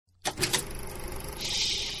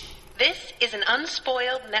is an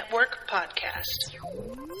Unspoiled Network podcast.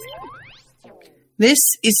 This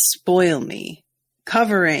is Spoil Me,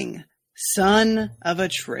 covering Son of a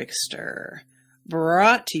Trickster,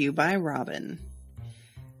 brought to you by Robin.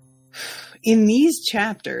 In these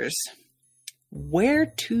chapters, where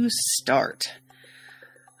to start?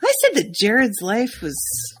 I said that Jared's life was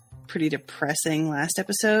pretty depressing last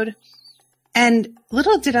episode, and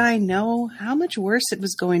little did I know how much worse it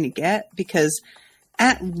was going to get, because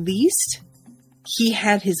at least he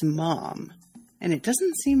had his mom, and it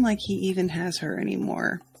doesn't seem like he even has her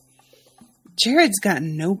anymore. Jared's got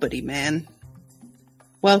nobody, man.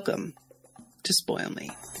 Welcome to Spoil Me.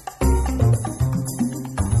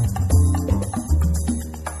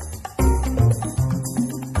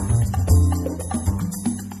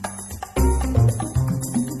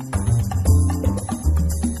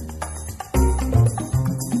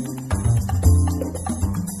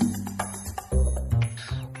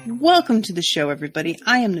 Welcome to the show, everybody.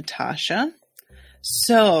 I am Natasha.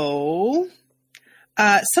 So,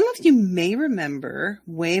 some of you may remember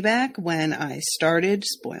way back when I started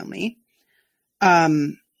Spoil Me,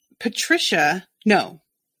 Patricia,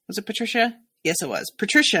 was it Patricia? Yes, it was.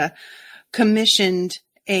 Patricia commissioned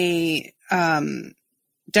a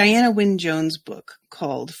Diana Wynne Jones book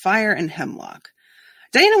called Fire and Hemlock.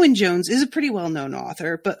 Diana Wynne Jones is a pretty well-known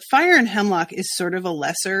author, but Fire and Hemlock is sort of a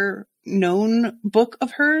lesser-known book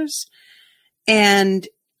of hers, and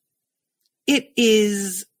it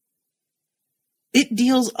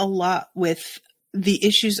deals a lot with the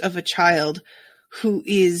issues of a child who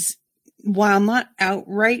is, while not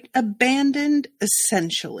outright abandoned,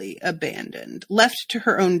 essentially abandoned, left to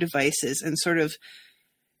her own devices and sort of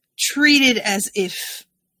treated as if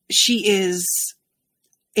she is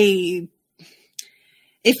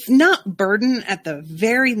if not burden, at the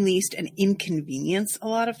very least an inconvenience a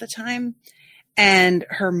lot of the time. And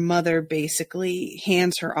her mother basically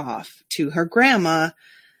hands her off to her grandma,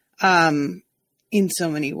 in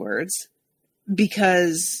so many words,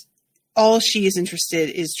 because all she is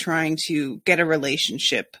interested is trying to get a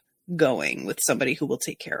relationship going with somebody who will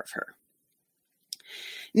take care of her.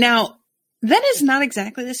 Now, that is not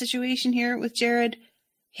exactly the situation here with Jared.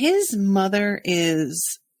 His mother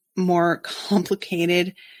is more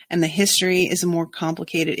complicated, and the history is more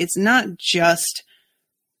complicated. It's not just,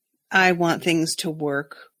 I want things to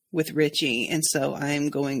work with Richie, and so I'm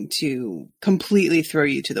going to completely throw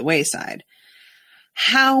you to the wayside.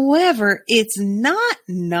 However, it's not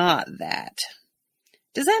that.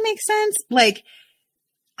 Does that make sense? Like,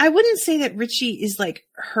 I wouldn't say that Richie is like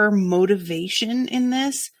her motivation in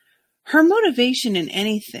this. Her motivation in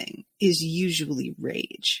anything is usually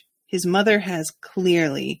rage. His mother has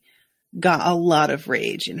clearly got a lot of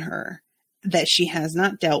rage in her that she has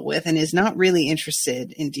not dealt with and is not really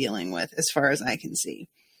interested in dealing with, as far as I can see.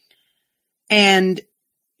 And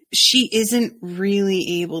she isn't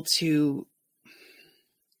really able to,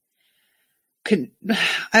 I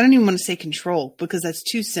don't even want to say control, because that's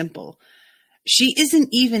too simple. She isn't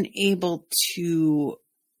even able to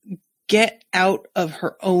get out of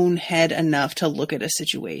her own head enough to look at a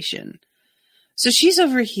situation. So she's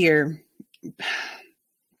over here.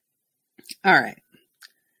 All right.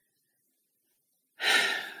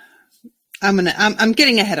 I'm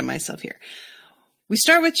getting ahead of myself here. We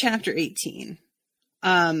start with chapter 18.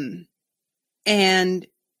 And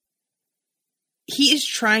he is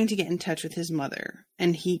trying to get in touch with his mother,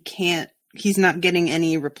 and he's not getting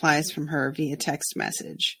any replies from her via text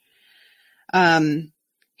message.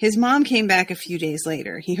 His mom came back a few days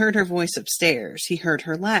later. He heard her voice upstairs. He heard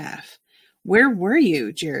her laugh. "Where were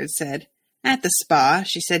you?" Jared said. "At the spa,"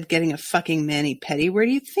 she said, "getting a fucking mani-pedi. Where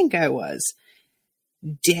do you think I was?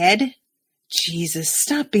 Dead? Jesus,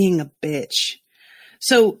 stop being a bitch."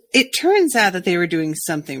 So it turns out that they were doing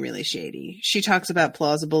something really shady. She talks about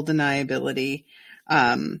plausible deniability,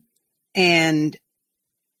 and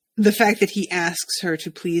the fact that he asks her to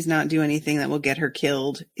please not do anything that will get her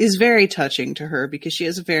killed is very touching to her, because she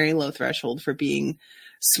has a very low threshold for being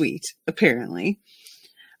sweet, apparently.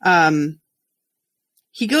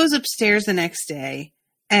 He goes upstairs the next day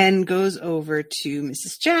and goes over to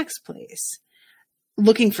Mrs. Jack's place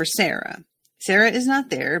looking for Sarah. Sarah is not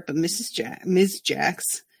there, but Ms. Jax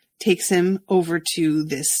takes him over to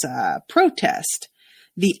this protest,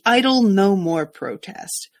 the Idle No More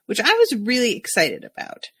protest, which I was really excited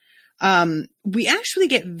about. We actually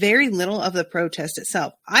get very little of the protest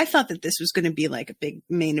itself. I thought that this was going to be like a big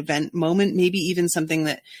main event moment, maybe even something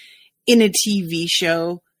that in a TV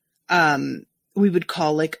show we would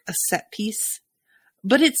call like a set piece,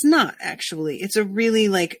 but it's not actually. It's a really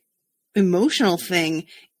like emotional thing,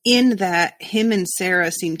 in that him and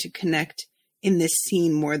Sarah seem to connect in this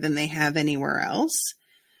scene more than they have anywhere else.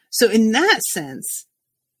 So in that sense,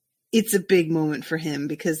 it's a big moment for him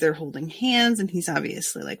because they're holding hands and he's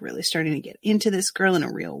obviously like really starting to get into this girl in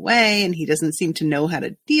a real way. And he doesn't seem to know how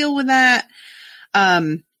to deal with that.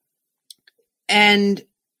 And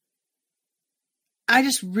I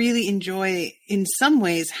just really enjoy in some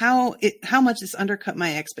ways how much this undercut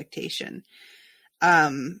my expectation.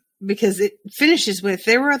 Because it finishes with,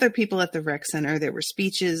 there were other people at the rec center. There were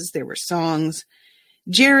speeches, there were songs.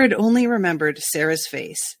 Jared only remembered Sarah's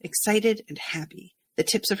face, excited and happy, the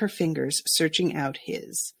tips of her fingers searching out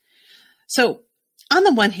his. So on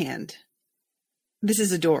the one hand, this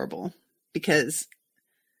is adorable because,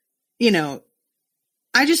 you know,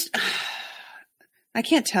 I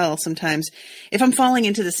can't tell sometimes if I'm falling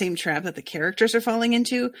into the same trap that the characters are falling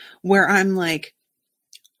into, where I'm like,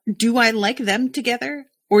 do I like them together?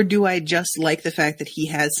 Or do I just like the fact that he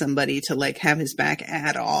has somebody to like have his back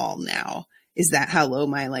at all now? Is that how low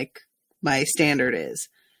my standard is?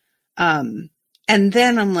 And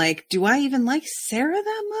then I'm like, do I even like Sarah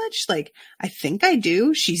that much? Like, I think I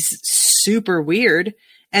do. She's super weird.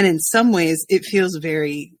 And in some ways it feels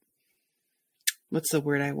very, what's the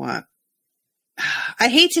word I want? I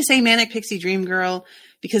hate to say manic pixie dream girl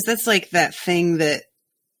because that's like that thing that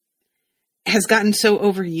has gotten so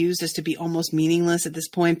overused as to be almost meaningless at this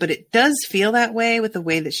point, but it does feel that way with the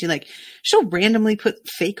way that she'll randomly put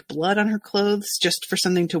fake blood on her clothes just for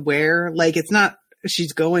something to wear. Like, it's not,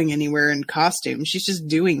 she's going anywhere in costume. She's just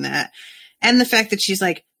doing that. And the fact that she's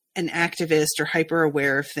like an activist or hyper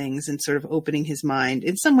aware of things and sort of opening his mind.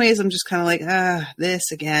 In some ways, I'm just kind of like,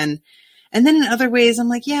 this again. And then in other ways, I'm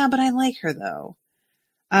like, yeah, but I like her though.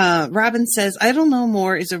 Robin says, Idle No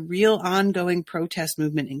More is a real ongoing protest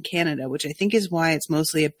movement in Canada, which I think is why it's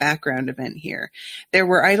mostly a background event here. There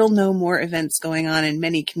were Idle No More events going on in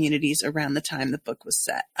many communities around the time the book was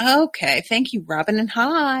set. Okay. Thank you, Robin. And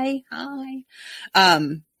hi.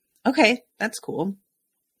 Okay. That's cool.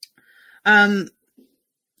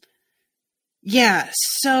 Yeah.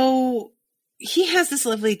 So he has this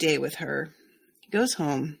lovely day with her. He goes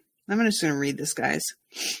home. I'm just going to read this, guys.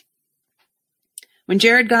 When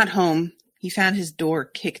Jared got home, he found his door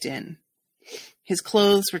kicked in. His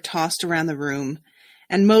clothes were tossed around the room,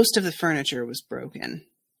 and most of the furniture was broken.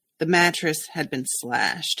 The mattress had been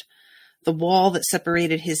slashed. The wall that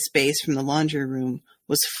separated his space from the laundry room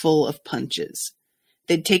was full of punches.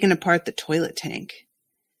 They'd taken apart the toilet tank.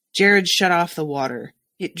 Jared shut off the water.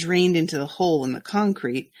 It drained into the hole in the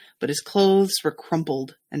concrete, but his clothes were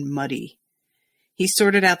crumpled and muddy. He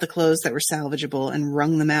sorted out the clothes that were salvageable and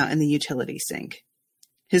wrung them out in the utility sink.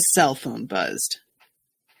 His cell phone buzzed.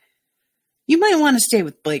 You might want to stay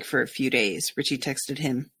with Blake for a few days, Richie texted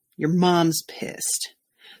him. Your mom's pissed.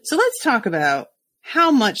 So let's talk about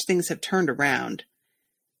how much things have turned around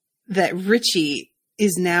that Richie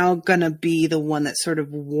is now going to be the one that's sort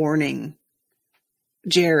of warning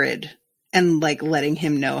Jared and like letting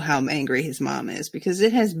him know how angry his mom is, because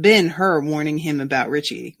it has been her warning him about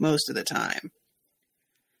Richie most of the time.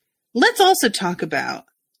 Let's also talk about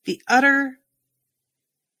the utter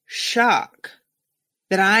shock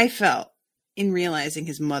that I felt in realizing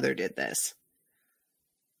his mother did this.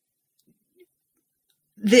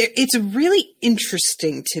 It's really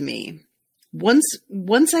interesting to me,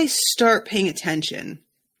 once I start paying attention,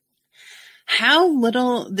 how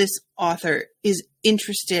little this author is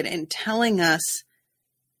interested in telling us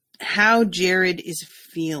how Jared is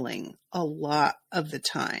feeling a lot of the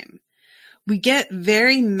time. We get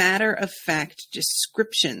very matter-of-fact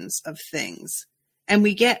descriptions of things, and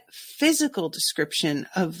we get physical description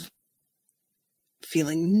of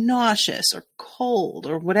feeling nauseous or cold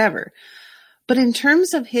or whatever. But in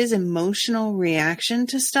terms of his emotional reaction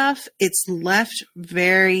to stuff, it's left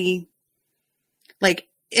very, like,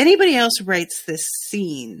 anybody else writes this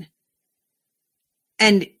scene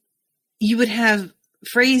and you would have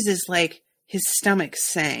phrases like his stomach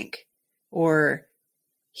sank, or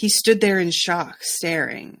he stood there in shock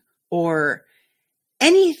staring, or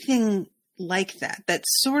anything like that, that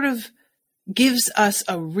sort of gives us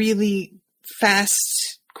a really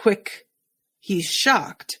fast, quick, he's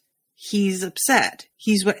shocked, he's upset,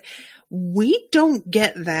 he's what. We don't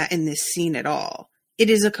get that in this scene at all. It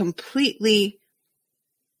is a completely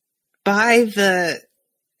by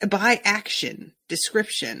action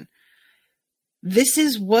description. This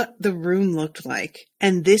is what the room looked like,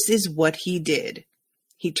 and this is what he did.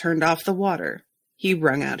 He turned off the water. He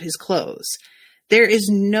wrung out his clothes. There is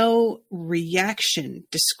no reaction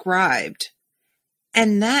described.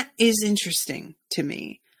 And that is interesting to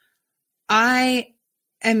me. I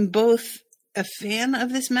am both a fan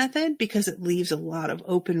of this method because it leaves a lot of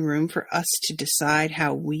open room for us to decide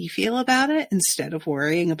how we feel about it instead of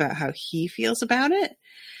worrying about how he feels about it.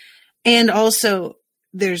 And also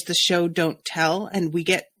there's the show Don't Tell, and we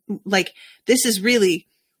get like, this is really,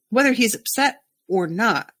 whether he's upset or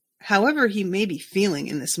not, however he may be feeling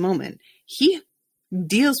in this moment, he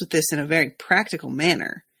deals with this in a very practical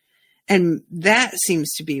manner. And that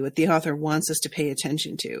seems to be what the author wants us to pay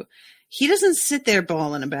attention to. He doesn't sit there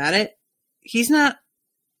bawling about it. He's not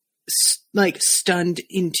like stunned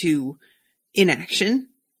into inaction.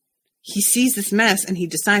 He sees this mess and he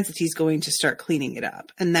decides that he's going to start cleaning it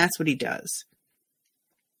up. And that's what he does.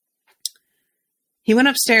 He went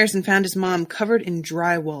upstairs and found his mom covered in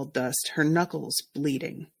drywall dust, her knuckles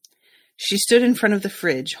bleeding. She stood in front of the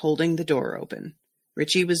fridge, holding the door open.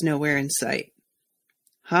 Richie was nowhere in sight.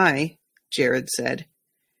 "Hi," Jared said.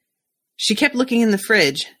 She kept looking in the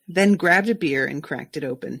fridge, then grabbed a beer and cracked it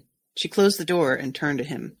open. She closed the door and turned to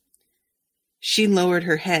him. She lowered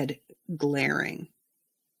her head, glaring.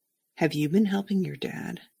 "Have you been helping your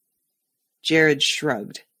dad?" Jared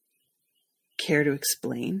shrugged. "Care to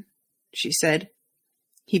explain?" she said.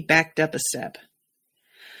 He backed up a step.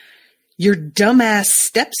 "Your dumbass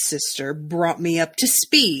stepsister brought me up to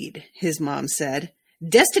speed," his mom said.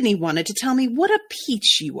 "Destiny wanted to tell me what a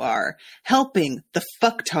peach you are, helping the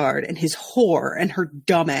fucktard and his whore and her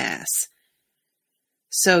dumbass."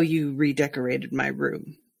 "So you redecorated my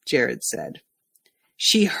room," Jared said.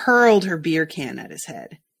 She hurled her beer can at his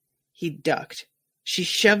head. He ducked. She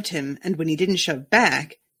shoved him, and when he didn't shove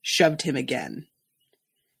back, shoved him again.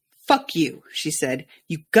 "Fuck you," she said.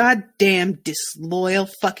 "You goddamn disloyal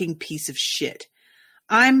fucking piece of shit.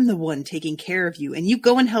 I'm the one taking care of you, and you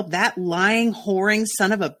go and help that lying, whoring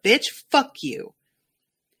son of a bitch? Fuck you."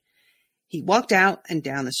 He walked out and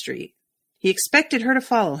down the street. He expected her to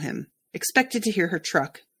follow him, expected to hear her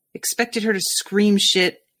truck, expected her to scream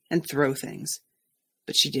shit and throw things.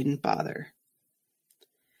 But she didn't bother.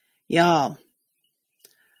 Y'all,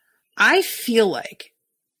 I feel like,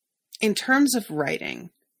 in terms of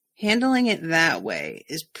writing, handling it that way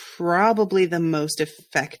is probably the most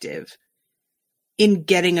effective in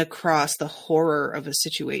getting across the horror of a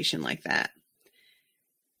situation like that.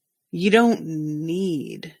 You don't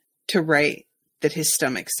need to write that his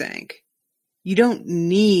stomach sank. You don't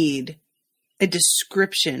need a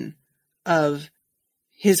description of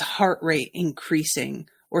his heart rate increasing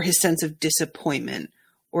or his sense of disappointment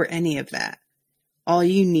or any of that. All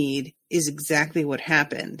you need is exactly what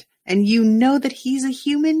happened. And you know that he's a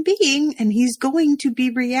human being and he's going to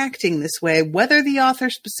be reacting this way, whether the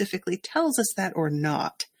author specifically tells us that or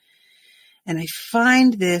not. And I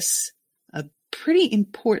find this a pretty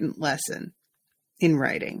important lesson in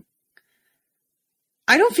writing.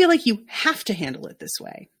 I don't feel like you have to handle it this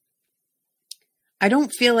way. I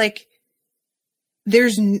don't feel like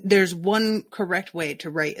there's one correct way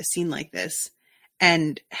to write a scene like this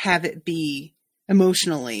and have it be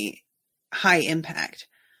emotionally high impact.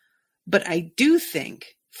 But I do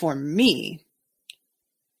think, for me,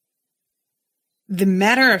 the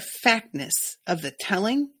matter-of-factness of the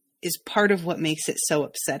telling is part of what makes it so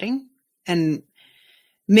upsetting and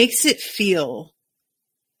makes it feel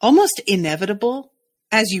almost inevitable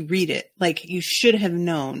as you read it. Like, you should have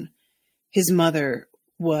known his mother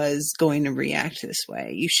was going to react this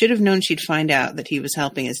way. You should have known she'd find out that he was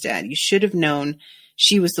helping his dad. You should have known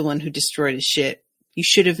she was the one who destroyed his shit. You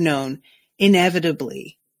should have known,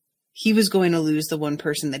 inevitably, he was going to lose the one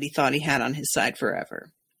person that he thought he had on his side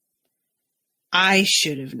forever. I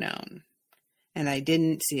should have known. And I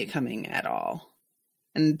didn't see it coming at all.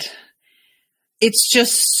 And it's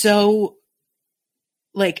just so,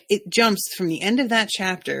 like, it jumps from the end of that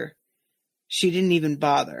chapter, she didn't even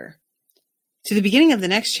bother, to the beginning of the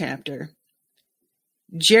next chapter.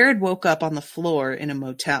 Jared woke up on the floor in a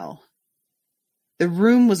motel. The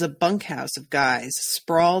room was a bunkhouse of guys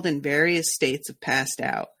sprawled in various states of passed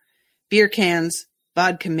out. Beer cans,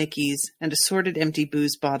 vodka Mickeys, and assorted empty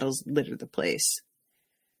booze bottles littered the place.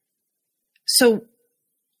 So,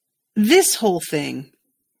 this whole thing,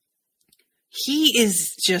 he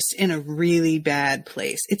is just in a really bad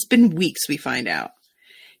place. It's been weeks, we find out.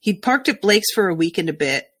 He'd parked at Blake's for a week and a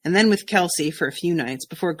bit, and then with Kelsey for a few nights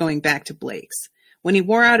before going back to Blake's. When he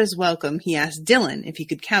wore out his welcome, he asked Dylan if he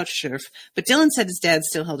could couch surf, but Dylan said his dad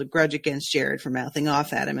still held a grudge against Jared for mouthing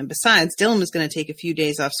off at him, and besides, Dylan was going to take a few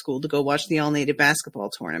days off school to go watch the all-native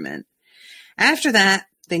basketball tournament. After that,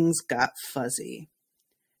 things got fuzzy.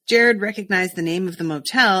 Jared recognized the name of the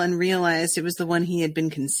motel and realized it was the one he had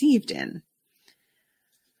been conceived in.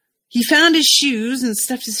 He found his shoes and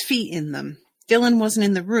stuffed his feet in them. Dylan wasn't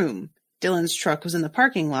in the room. Dylan's truck was in the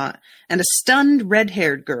parking lot, and a stunned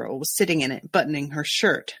red-haired girl was sitting in it, buttoning her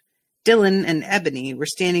shirt. Dylan and Ebony were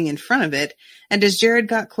standing in front of it, and as Jared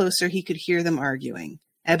got closer, he could hear them arguing.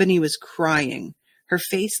 Ebony was crying, her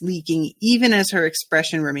face leaking even as her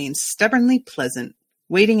expression remained stubbornly pleasant,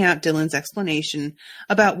 waiting out Dylan's explanation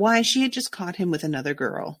about why she had just caught him with another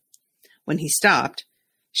girl. When he stopped,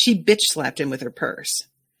 she bitch-slapped him with her purse.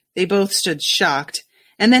 They both stood shocked,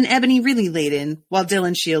 and then Ebony really laid in while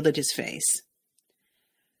Dylan shielded his face.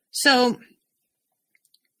 So,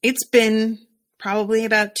 it's been probably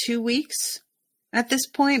about 2 weeks at this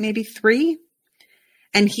point, maybe 3,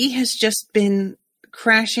 and he has just been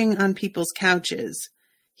crashing on people's couches.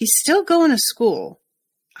 He's still going to school.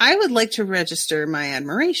 I would like to register my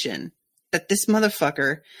admiration that this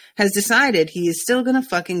motherfucker has decided he is still going to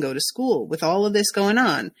fucking go to school with all of this going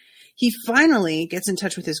on. He finally gets in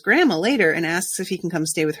touch with his grandma later and asks if he can come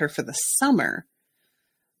stay with her for the summer.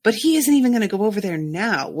 But he isn't even going to go over there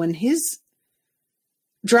now. When his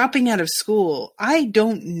dropping out of school, I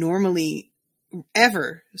don't normally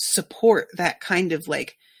ever support that kind of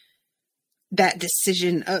that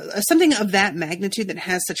decision, something of that magnitude that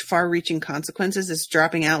has such far-reaching consequences as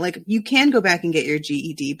dropping out. Like, you can go back and get your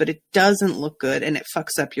GED, but it doesn't look good, and it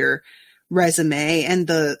fucks up your resume and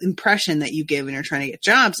the impression that you give when you're trying to get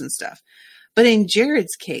jobs and stuff. But in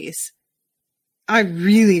Jared's case, I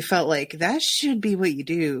really felt like that should be what you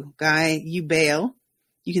do, guy. You bail.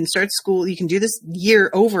 You can start school. You can do this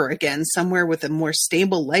year over again somewhere with a more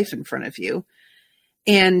stable life in front of you.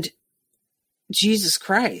 And Jesus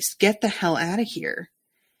Christ, get the hell out of here.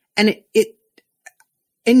 And it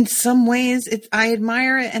in some ways, I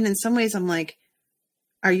admire it. And in some ways I'm like,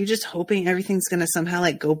 are you just hoping everything's going to somehow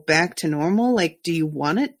go back to normal? Like, do you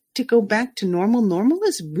want it to go back to normal? Normal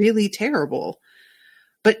is really terrible,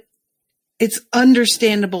 but it's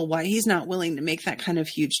understandable why he's not willing to make that kind of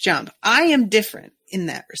huge jump. I am different in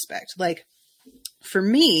that respect. Like, for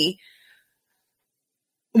me,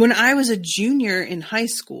 when I was a junior in high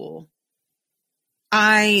school,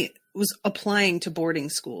 I was applying to boarding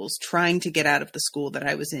schools, trying to get out of the school that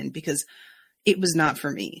I was in because it was not for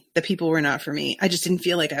me. The people were not for me. I just didn't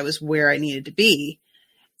feel like I was where I needed to be.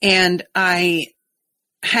 And I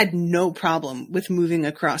had no problem with moving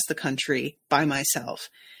across the country by myself.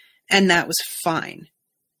 And that was fine.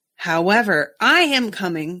 However, I am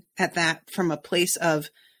coming at that from a place of,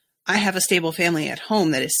 I have a stable family at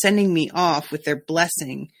home that is sending me off with their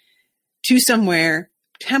blessing to somewhere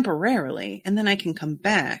temporarily, and then I can come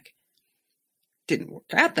back. Didn't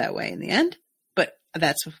work out that way in the end, but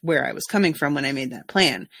that's where I was coming from when I made that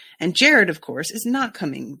plan. And Jared, of course, is not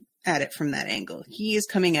coming at it from that angle. He is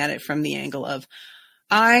coming at it from the angle of,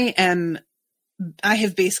 I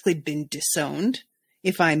have basically been disowned.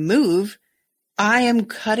 If I move, I am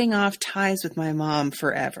cutting off ties with my mom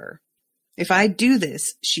forever. If I do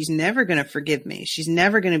this, she's never going to forgive me. She's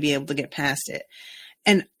never going to be able to get past it.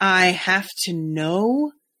 And I have to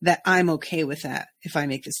know that I'm okay with that if I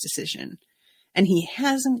make this decision. And he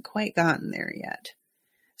hasn't quite gotten there yet.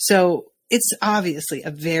 So it's obviously a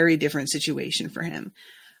very different situation for him.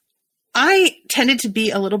 I tended to be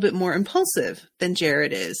a little bit more impulsive than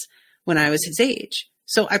Jared is when I was his age.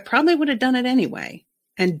 So I probably would have done it anyway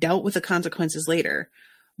and dealt with the consequences later.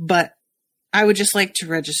 But I would just like to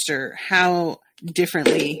register how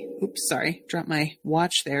differently, dropped my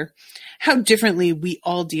watch there, how differently we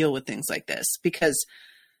all deal with things like this, because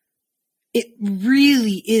it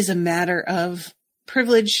really is a matter of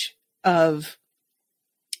privilege, of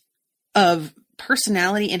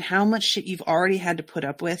personality, and how much shit you've already had to put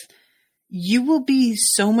up with. You will be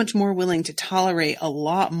so much more willing to tolerate a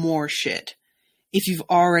lot more shit if you've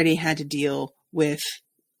already had to deal with,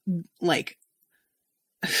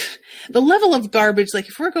 the level of garbage. Like,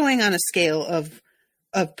 if we're going on a scale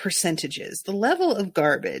of percentages, the level of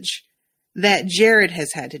garbage that Jared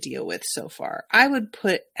has had to deal with so far, I would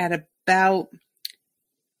put at about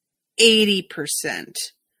 80%,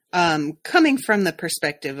 coming from the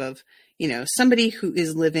perspective of, somebody who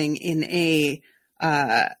is living in a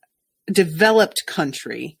developed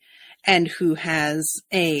country and who has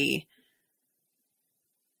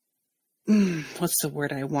what's the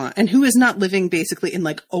word I want? And who is not living basically in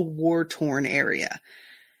a war-torn area.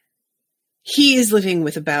 He is living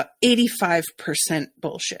with about 85%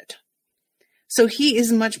 bullshit. So he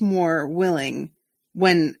is much more willing,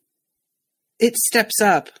 when it steps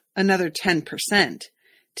up another 10%,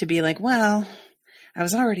 to be like, well, I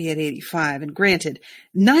was already at 85, and granted,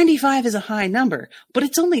 95 is a high number, but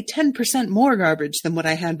it's only 10% more garbage than what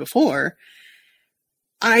I had before.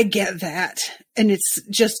 I get that. And you're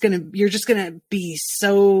just going to be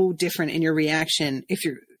so different in your reaction if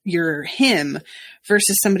you're you're him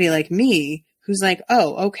versus somebody like me who's like,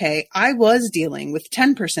 oh, okay, I was dealing with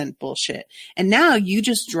 10% bullshit and now you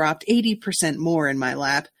just dropped 80% more in my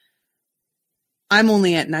lap. I'm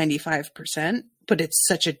only at 95%, but it's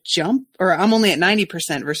such a jump, or I'm only at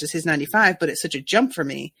 90% versus his 95, but it's such a jump for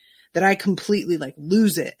me that I completely like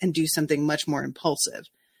lose it and do something much more impulsive.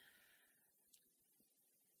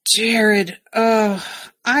 Jared, oh,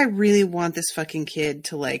 I really want this fucking kid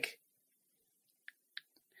to like,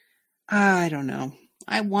 I don't know.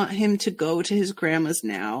 I want him to go to his grandma's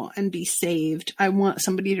now and be saved. I want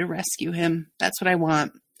somebody to rescue him. That's what I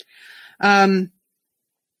want.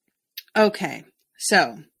 Okay.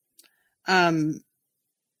 So,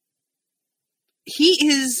 he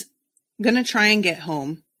is going to try and get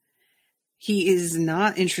home. He is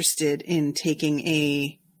not interested in taking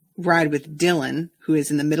a ride with Dylan, who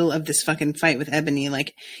is in the middle of this fucking fight with Ebony.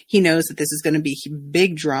 Like, he knows that this is going to be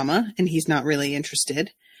big drama and he's not really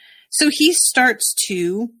interested. So he starts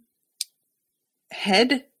to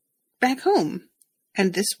head back home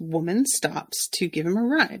and this woman stops to give him a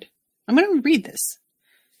ride. I'm going to read this.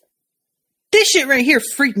 This shit right here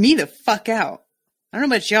freaked me the fuck out. I don't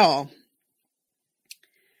know about y'all.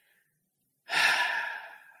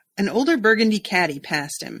 An older burgundy caddy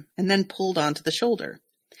passed him and then pulled onto the shoulder.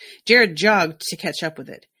 Jared jogged to catch up with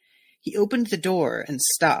it. He opened the door and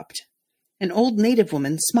stopped. An old native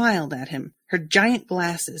woman smiled at him, her giant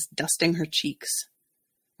glasses dusting her cheeks.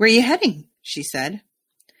 "Where are you heading?" she said.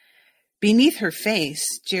 Beneath her face,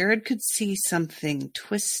 Jared could see something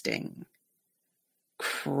twisting.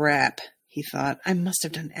 Crap, he thought. I must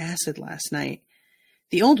have done acid last night.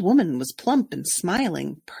 The old woman was plump and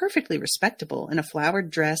smiling, perfectly respectable in a flowered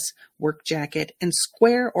dress, work jacket, and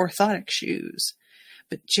square orthotic shoes.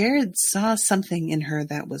 But Jared saw something in her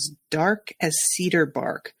that was dark as cedar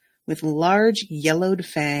bark, with large yellowed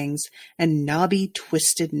fangs and knobby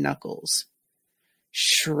twisted knuckles.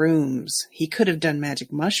 Shrooms. He could have done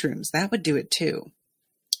magic mushrooms. That would do it too.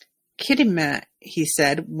 "Kitty Matt," he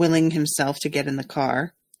said, willing himself to get in the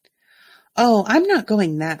car. "Oh, I'm not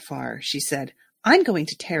going that far," she said. "I'm going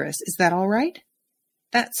to Terrace. Is that all right?"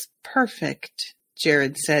 "That's perfect,"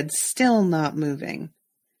 Jared said, still not moving.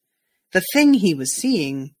 The thing he was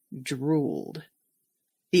seeing drooled.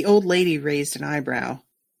 The old lady raised an eyebrow.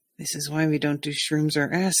 "This is why we don't do shrooms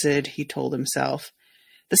or acid," he told himself.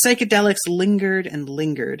 The psychedelics lingered,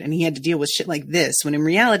 and he had to deal with shit like this, when in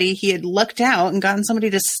reality he had lucked out and gotten somebody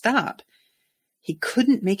to stop. He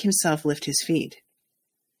couldn't make himself lift his feet.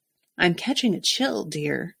 "I'm catching a chill,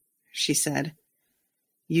 dear," she said.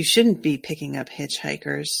 "You shouldn't be picking up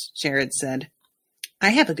hitchhikers," Jared said. "I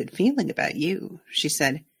have a good feeling about you," she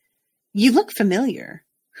said. "You look familiar.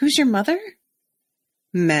 Who's your mother?"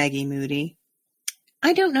 "Maggie Moody."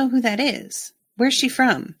 "I don't know who that is. Where's she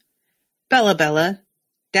from?" Bella.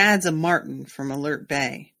 Dad's a Martin from Alert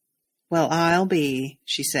Bay." "Well, I'll be,"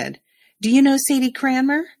 she said. "Do you know Sadie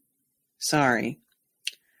Cranmer?" "Sorry."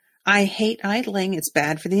 "I hate idling. It's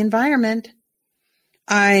bad for the environment."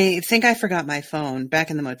 "I think I forgot my phone back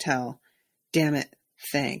in the motel." "Damn it.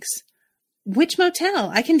 Thanks." "Which motel?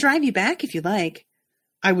 I can drive you back if you like."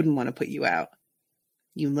 "I wouldn't want to put you out."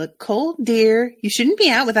 "You look cold, dear. You shouldn't be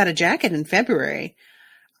out without a jacket in February.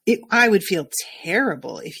 I would feel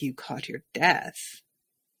terrible if you caught your death."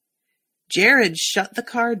 Jared shut the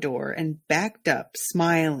car door and backed up,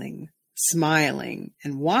 smiling,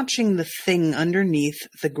 and watching the thing underneath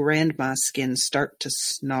the grandma skin start to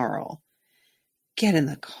snarl. "Get in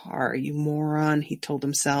the car, you moron," he told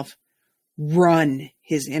himself. "Run,"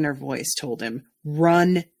 his inner voice told him.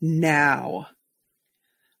 "Run now."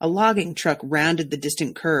 A logging truck rounded the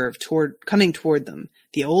distant curve coming toward them.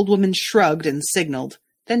 The old woman shrugged and signaled,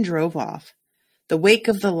 then drove off. The wake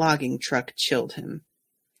of the logging truck chilled him.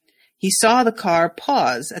 He saw the car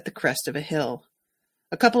pause at the crest of a hill.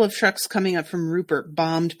 A couple of trucks coming up from Rupert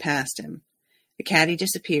bombed past him. The caddy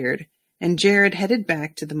disappeared, and Jared headed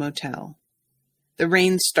back to the motel. The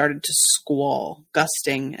rain started to squall,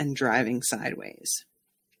 gusting and driving sideways.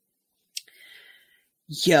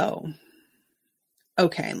 Yo.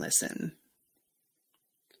 Okay, listen.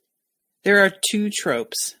 There are two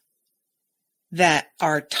tropes that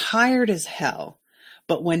are tired as hell,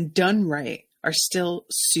 but when done right, are still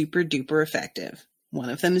super duper effective.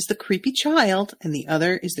 One of them is the creepy child, and the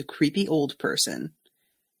other is the creepy old person.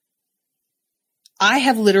 I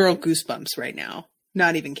have literal goosebumps right now.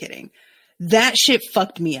 Not even kidding. That shit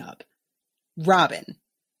fucked me up. Robin.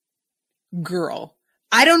 Girl.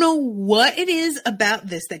 I don't know what it is about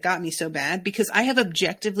this that got me so bad, because I have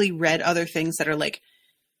objectively read other things that are like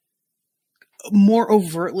more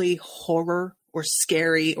overtly horror or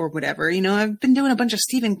scary or whatever. You know, I've been doing a bunch of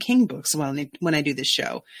Stephen King books when I do this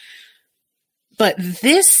show. But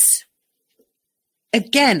this,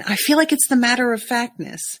 again, I feel like it's the matter of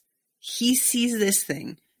factness. He sees this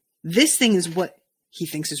thing. This thing is what he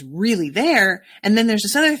thinks is really there. And then there's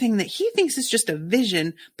this other thing that he thinks is just a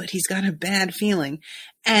vision, but he's got a bad feeling.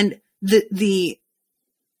 And the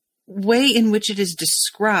way in which it is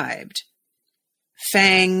described,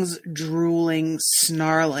 fangs, drooling,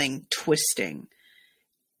 snarling, twisting.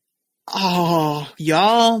 Oh,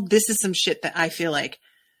 y'all, this is some shit that I feel like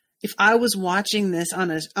if I was watching this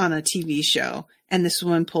on a TV show and this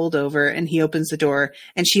woman pulled over and he opens the door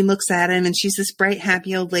and she looks at him and she's this bright,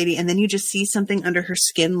 happy old lady. And then you just see something under her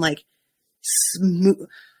skin, like smooth.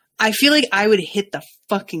 I feel like I would hit the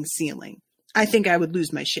fucking ceiling. I think I would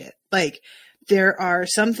lose my shit. Like, there are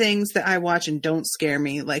some things that I watch and don't scare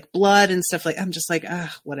me, like blood and stuff. Like, I'm just like,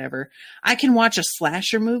 whatever. I can watch a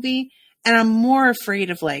slasher movie and I'm more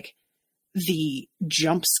afraid of like the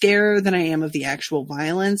jump scare than I am of the actual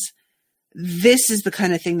violence. This is the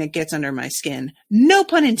kind of thing that gets under my skin. No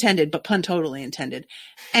pun intended, but pun totally intended.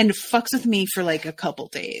 And fucks with me for like a couple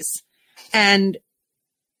days. And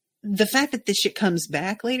the fact that this shit comes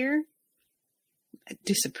back later,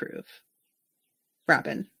 disapprove.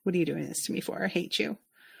 Robin, what are you doing this to me for? I hate you.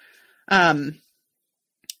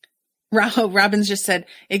 Robin's just said,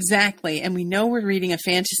 exactly. And we know we're reading a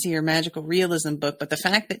fantasy or magical realism book, but the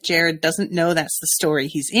fact that Jared doesn't know that's the story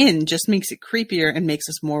he's in just makes it creepier and makes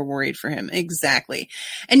us more worried for him. Exactly.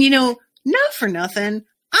 And you know, not for nothing,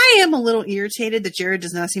 I am a little irritated that Jared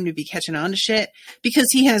does not seem to be catching on to shit, because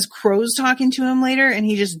he has crows talking to him later and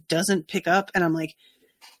he just doesn't pick up. And I'm like,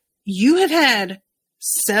 you have had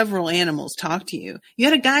several animals talk to you. You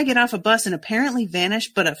had a guy get off a bus and apparently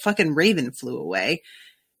vanish, but a fucking raven flew away.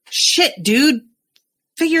 Shit, dude.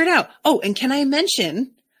 Figure it out. Oh, and can I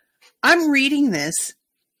mention, I'm reading this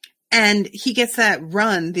and he gets that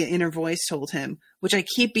run, the inner voice told him, which I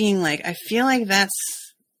keep being like, I feel like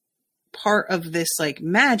that's part of this like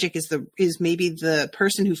magic is maybe the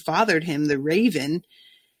person who fathered him, the raven,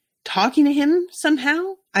 talking to him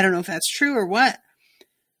somehow. I don't know if that's true or what.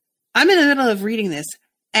 I'm in the middle of reading this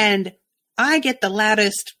and I get the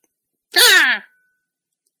loudest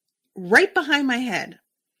right behind my head.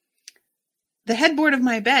 The headboard of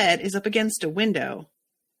my bed is up against a window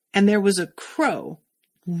and there was a crow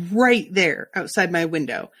right there outside my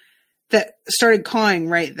window that started cawing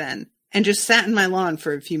right then and just sat in my lawn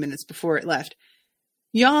for a few minutes before it left.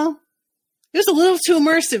 Y'all, it was a little too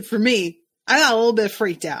immersive for me. I got a little bit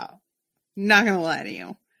freaked out. Not gonna lie to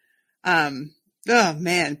you. Oh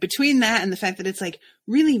man, between that and the fact that it's like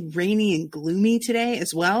really rainy and gloomy today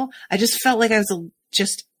as well, I just felt like I was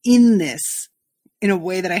just in this in a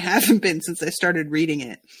way that I haven't been since I started reading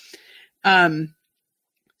it.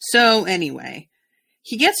 So anyway,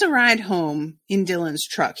 he gets a ride home in Dylan's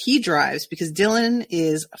truck. He drives because Dylan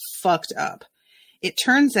is fucked up. It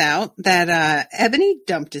turns out that Ebony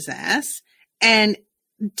dumped his ass and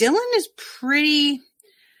Dylan is pretty...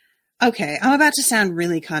 Okay, I'm about to sound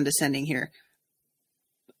really condescending here.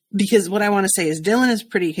 Because what I want to say is Dylan is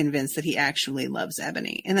pretty convinced that he actually loves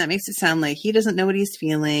Ebony. And that makes it sound like he doesn't know what he's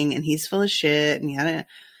feeling and he's full of shit. And yada.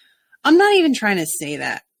 I'm not even trying to say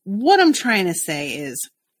that. What I'm trying to say is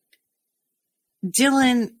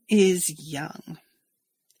Dylan is young.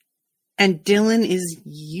 And Dylan is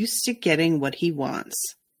used to getting what he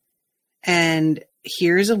wants. And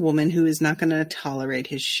here's a woman who is not going to tolerate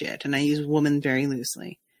his shit. And I use woman very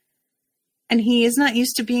loosely. And he is not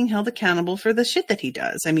used to being held accountable for the shit that he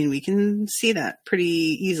does. I mean, we can see that pretty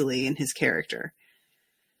easily in his character.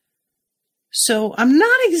 So I'm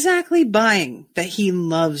not exactly buying that he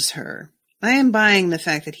loves her. I am buying the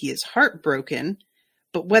fact that he is heartbroken,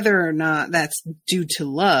 but whether or not that's due to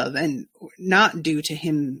love and not due to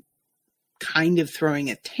him kind of throwing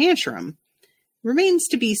a tantrum remains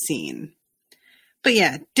to be seen. But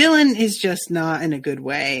yeah, Dylan is just not in a good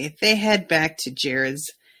way. They head back to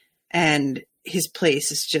Jared's. And his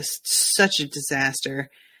place is just such a disaster.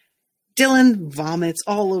 Dylan vomits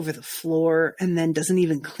all over the floor and then doesn't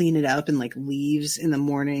even clean it up and like leaves in the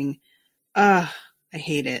morning. I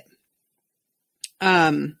hate it.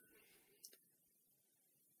 Again,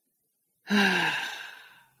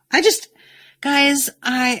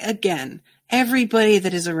 everybody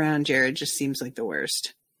that is around Jared just seems like the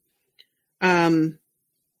worst.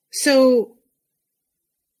 So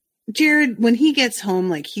Jared, when he gets home,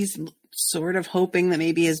 like he's sort of hoping that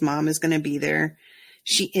maybe his mom is going to be there.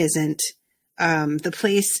 She isn't. The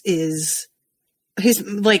place is his,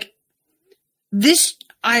 like this.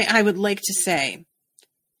 I would like to say,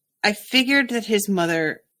 I figured that his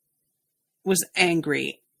mother was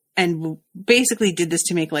angry and basically did this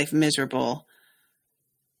to make life miserable,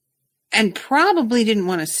 and probably didn't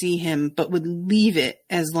want to see him, but would leave it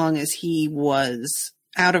as long as he was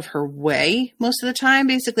out of her way most of the time.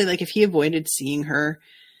 Basically, like if he avoided seeing her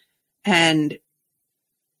and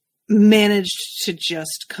managed to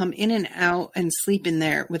just come in and out and sleep in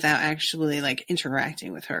there without actually like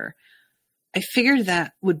interacting with her, I figured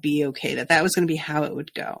that would be okay, that was going to be how it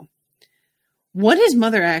would go. What his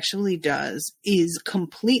mother actually does is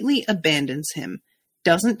completely abandons him,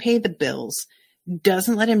 doesn't pay the bills,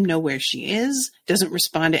 doesn't let him know where she is, doesn't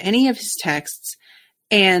respond to any of his texts,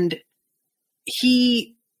 and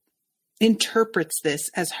he interprets this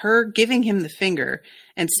as her giving him the finger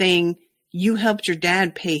and saying, you helped your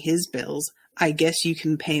dad pay his bills, I guess you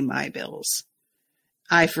can pay my bills.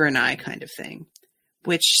 Eye for an eye kind of thing,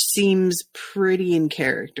 which seems pretty in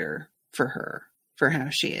character for her, for how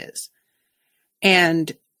she is.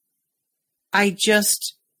 And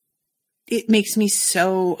it makes me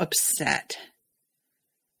so upset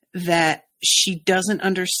that she doesn't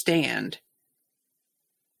understand,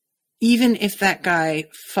 even if that guy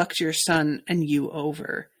fucked your son and you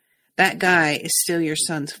over, that guy is still your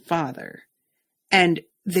son's father. And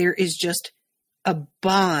there is just a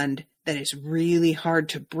bond that is really hard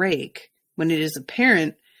to break when it is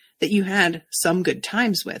apparent that you had some good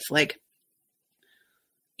times with. Like,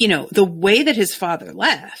 you know, the way that his father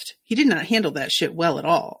left, he did not handle that shit well at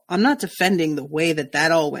all. I'm not defending the way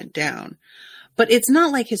that all went down, but it's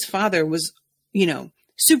not like his father was, you know,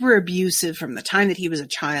 super abusive from the time that he was a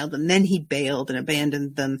child, and then he bailed and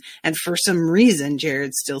abandoned them. And for some reason,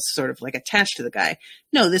 Jared's still sort of like attached to the guy.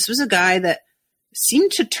 No, this was a guy that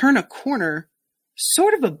seemed to turn a corner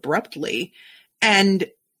sort of abruptly. And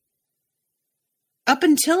up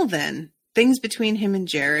until then, things between him and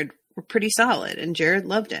Jared were pretty solid, and Jared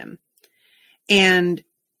loved him. And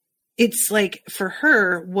it's like, for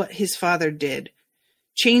her, what his father did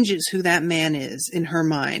changes who that man is in her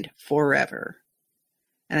mind forever.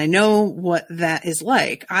 And I know what that is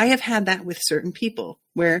like. I have had that with certain people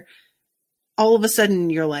where all of a sudden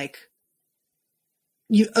you're like,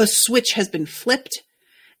 a switch has been flipped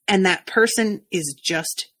and that person is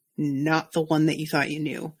just not the one that you thought you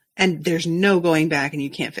knew. And there's no going back, and you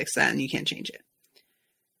can't fix that and you can't change it.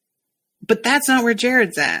 But that's not where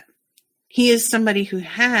Jared's at. He is somebody who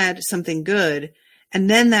had something good, and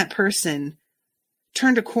then that person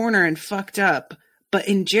turned a corner and fucked up. But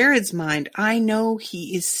in Jared's mind, I know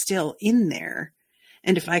he is still in there.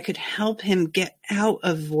 And if I could help him get out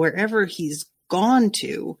of wherever he's gone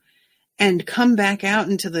to and come back out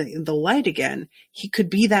into the light again, he could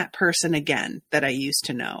be that person again that I used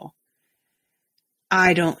to know.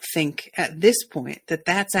 I don't think at this point that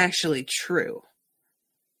that's actually true.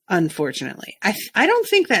 Unfortunately, I don't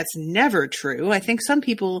think that's never true. I think some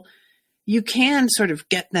people, you can sort of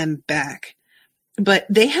get them back, but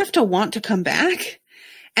they have to want to come back,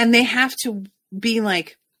 and they have to be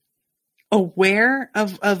like aware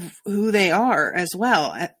of who they are as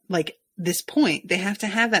well. At like this point, they have to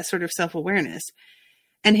have that sort of self-awareness.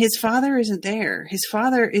 And his father isn't there. His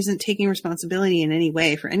father isn't taking responsibility in any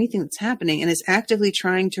way for anything that's happening, and is actively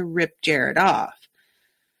trying to rip Jared off.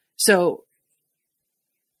 So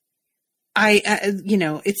I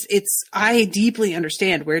deeply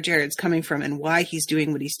understand where Jared's coming from and why he's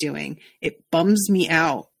doing what he's doing. It bums me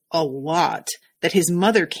out a lot that his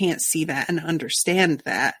mother can't see that and understand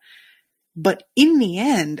that. But in the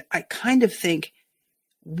end, I kind of think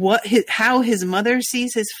how his mother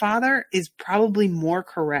sees his father is probably more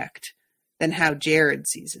correct than how Jared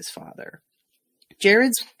sees his father.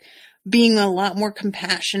 Jared's being a lot more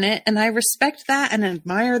compassionate, and I respect that and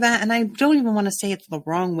admire that, and I don't even want to say it's the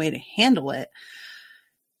wrong way to handle it.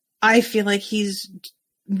 I feel like he's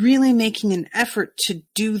really making an effort to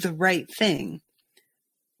do the right thing.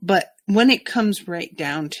 But when it comes right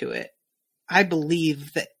down to it, I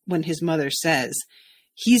believe that when his mother says,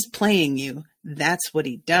 he's playing you, that's what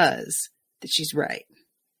he does, that she's right.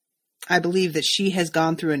 I believe that she has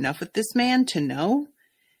gone through enough with this man to know,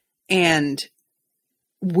 and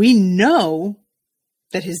we know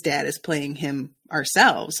that his dad is playing him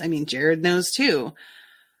ourselves. I mean, Jared knows too,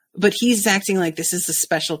 but he's acting like this is a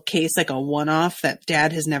special case, like a one-off, that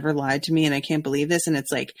dad has never lied to me and I can't believe this. And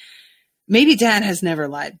it's like, maybe dad has never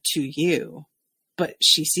lied to you, but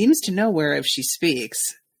she seems to know whereof she speaks.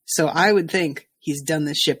 So I would think he's done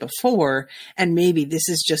this shit before, and maybe this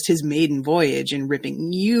is just his maiden voyage in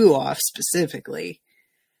ripping you off specifically.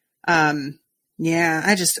 I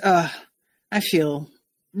feel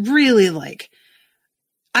really like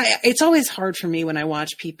it's always hard for me when I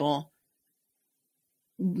watch people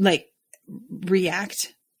like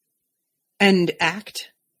react and act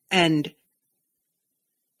and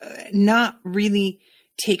not really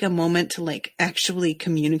take a moment to like actually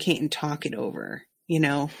communicate and talk it over, you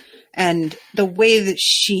know? And the way that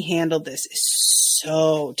she handled this is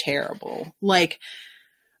so terrible. Like,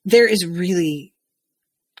 there is really,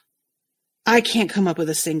 I can't come up with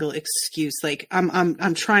a single excuse. Like,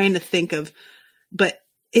 I'm trying to think of, but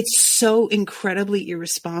it's so incredibly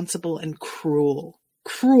irresponsible and cruel.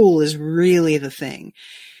 Cruel is really the thing.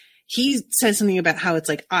 He says something about how it's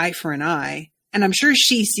like eye for an eye, and I'm sure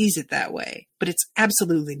she sees it that way, but it's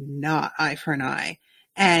absolutely not eye for an eye.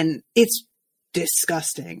 And it's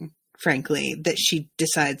disgusting, frankly, that she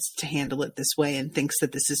decides to handle it this way and thinks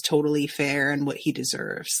that this is totally fair and what he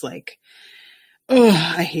deserves. Like, oh,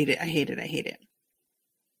 I hate it. I hate it. I hate it.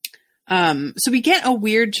 So we get a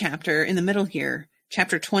weird chapter in the middle here,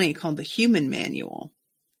 chapter 20, called The Human Manual.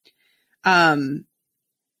 I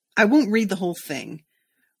won't read the whole thing,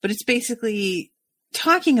 but it's basically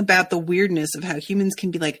talking about the weirdness of how humans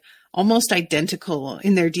can be like almost identical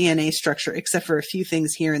in their DNA structure, except for a few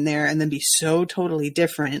things here and there, and then be so totally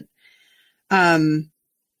different. I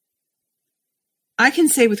can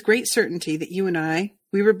say with great certainty that you and I,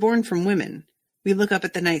 we were born from women. We look up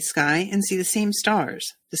at the night sky and see the same stars,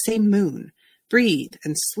 the same moon, breathe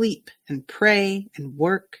and sleep and pray and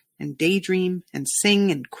work and daydream and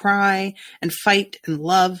sing and cry and fight and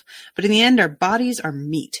love. But in the end, our bodies are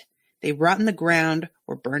meat. They rot in the ground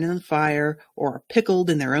or burn in the fire or are pickled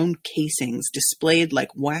in their own casings, displayed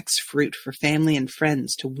like wax fruit for family and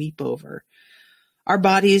friends to weep over. Our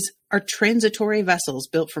bodies are transitory vessels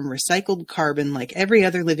built from recycled carbon like every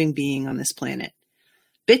other living being on this planet.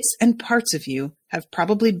 Bits and parts of you have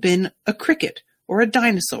probably been a cricket or a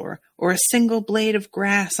dinosaur or a single blade of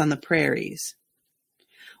grass on the prairies.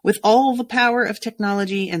 With all the power of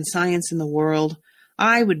technology and science in the world,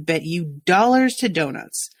 I would bet you dollars to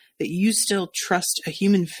donuts that you still trust a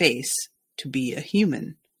human face to be a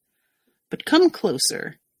human. But come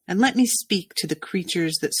closer and let me speak to the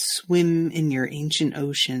creatures that swim in your ancient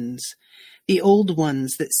oceans, the old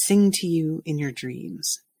ones that sing to you in your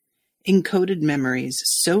dreams. Encoded memories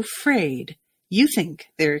so frayed you think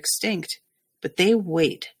they're extinct, but they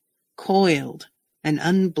wait, coiled and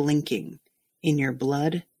unblinking, in your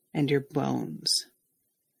blood and your bones.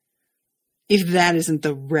 If that isn't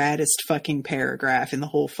the raddest fucking paragraph in the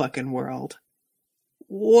whole fucking world.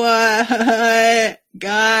 What?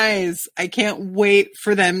 Guys, I can't wait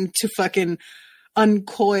for them to fucking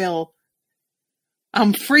uncoil.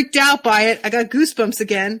 I'm freaked out by it. I got goosebumps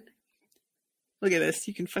again. Look at this.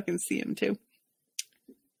 You can fucking see him too.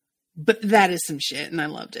 But that is some shit, and I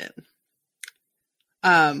loved it.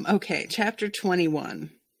 Okay, chapter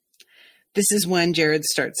 21. This is when Jared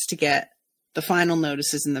starts to get the final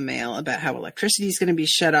notices in the mail about how electricity is going to be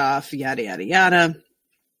shut off, yada, yada, yada.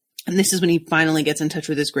 And this is when he finally gets in touch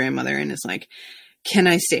with his grandmother and is like, can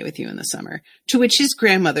I stay with you in the summer? To which his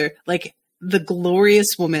grandmother, like the glorious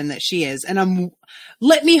woman that she is, and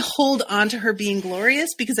let me hold on to her being glorious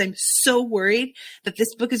because I'm so worried that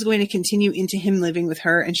this book is going to continue into him living with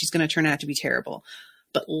her and she's going to turn out to be terrible.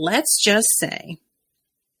 But let's just say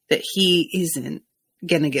that he isn't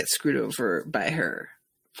going to get screwed over by her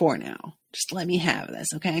for now. Just let me have this,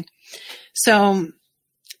 okay? So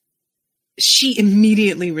she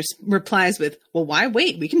immediately replies with, well, why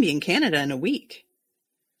wait? We can be in Canada in a week.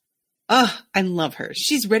 Oh, I love her.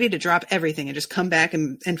 She's ready to drop everything and just come back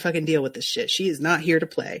and fucking deal with this shit. She is not here to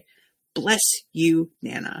play. Bless you,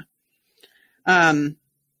 Nana.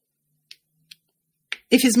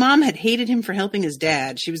 If his mom had hated him for helping his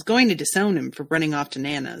dad, she was going to disown him for running off to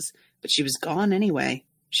Nana's, but she was gone anyway.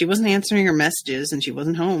 She wasn't answering her messages and she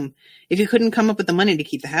wasn't home. If he couldn't come up with the money to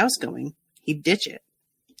keep the house going, he'd ditch it.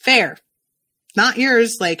 Fair. Not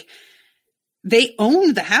yours. Like, they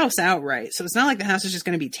owned the house outright. So it's not like the house is just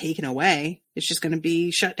going to be taken away. It's just going to be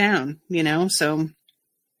shut down, you know? So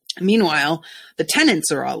meanwhile, the tenants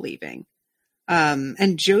are all leaving.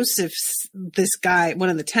 And Joseph's, this guy, one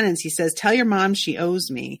of the tenants, he says, tell your mom she owes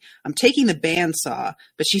me. I'm taking the bandsaw,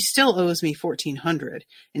 but she still owes me $1,400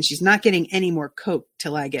 and she's not getting any more coke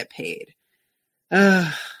till I get paid.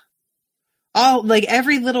 All like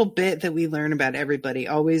every little bit that we learn about everybody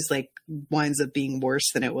always like winds up being worse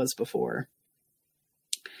than it was before.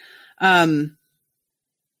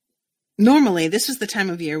 Normally this was the time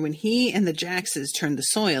of year when he and the Jackses turned the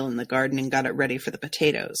soil in the garden and got it ready for the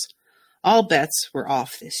potatoes. All bets were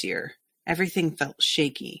off this year. Everything felt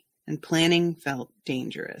shaky, and planning felt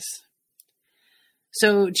dangerous.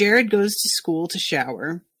 So Jared goes to school to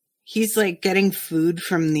shower. He's like getting food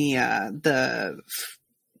from the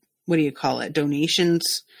what do you call it?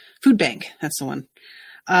 Donations? Food bank. That's the one.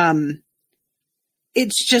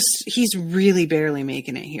 It's just, he's really barely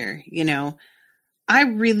making it here, you know? I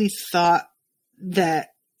really thought that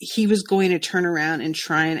he was going to turn around and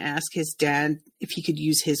try and ask his dad if he could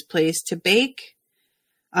use his place to bake,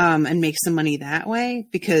 and make some money that way,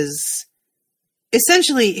 because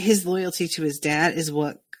essentially his loyalty to his dad is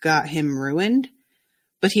what got him ruined.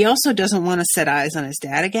 But he also doesn't want to set eyes on his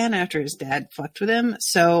dad again after his dad fucked with him.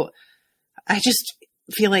 So I just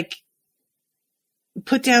feel like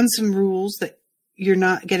put down some rules that you're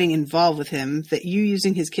not getting involved with him, that you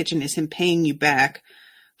using his kitchen is him paying you back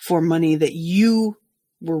for money that you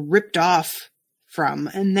were ripped off from.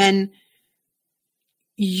 And then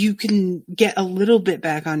you can get a little bit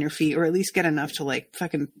back on your feet, or at least get enough to like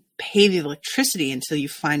fucking pay the electricity until you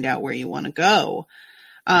find out where you want to go.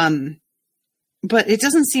 But it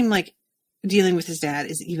doesn't seem like dealing with his dad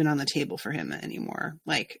is even on the table for him anymore.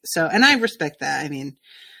 Like, so, and I respect that. I mean,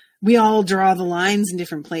 we all draw the lines in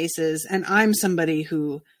different places, and I'm somebody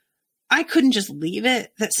who I couldn't just leave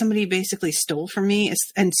it that somebody basically stole from me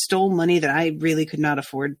and stole money that I really could not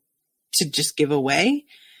afford to just give away.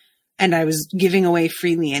 And I was giving away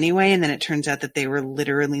freely anyway. And then it turns out that they were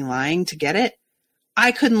literally lying to get it.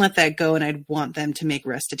 I couldn't let that go, and I'd want them to make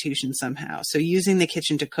restitution somehow. So using the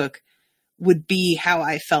kitchen to cook would be how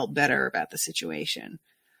I felt better about the situation.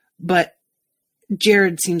 But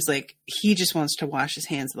Jared seems like he just wants to wash his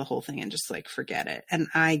hands of the whole thing and just like forget it. And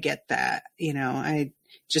I get that, you know,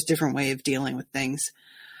 just different way of dealing with things.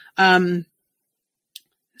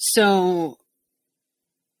 So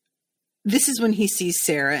this is when he sees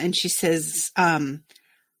Sarah, and she says,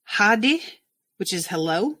 Hadi, which is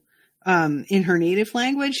hello, in her native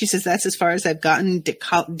language. She says, that's as far as I've gotten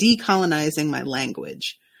decolonizing my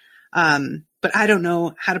language. But I don't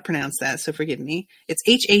know how to pronounce that, so forgive me. It's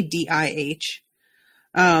Hadih.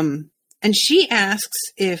 And she asks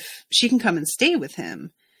if she can come and stay with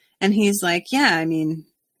him. And he's like, yeah, I mean,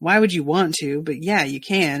 why would you want to? But yeah, you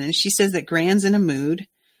can. And she says that Gran's in a mood,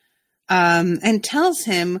 and tells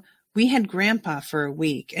him, we had Grandpa for a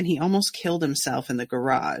week and he almost killed himself in the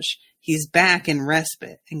garage. He's back in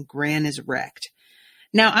respite and Gran is wrecked.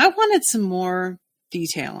 Now, I wanted some more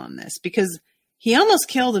detail on this, because he almost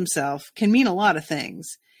killed himself can mean a lot of things.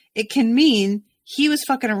 It can mean he was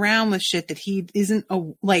fucking around with shit that he isn't,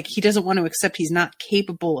 he doesn't want to accept he's not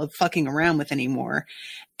capable of fucking around with anymore.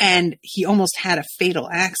 And he almost had a fatal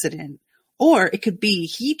accident. Or it could be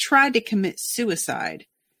he tried to commit suicide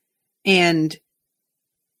and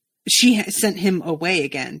she sent him away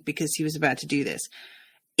again because he was about to do this.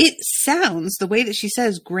 It sounds, the way that she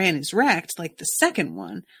says Gran is wrecked, like the second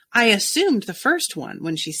one. I assumed the first one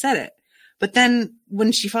when she said it. But then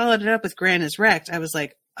when she followed it up with Gran is wrecked, I was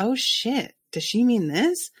like, oh shit, does she mean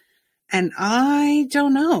this? And I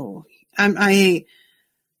don't know. I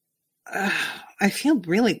feel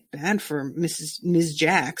really bad for Ms.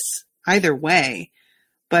 Jax either way.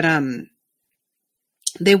 But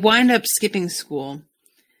they wind up skipping school,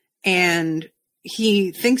 and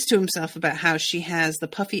he thinks to himself about how she has the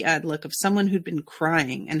puffy-eyed look of someone who'd been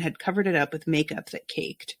crying and had covered it up with makeup that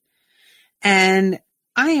caked. And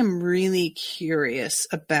I am really curious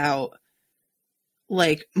about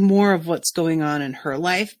like more of what's going on in her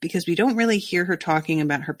life, because we don't really hear her talking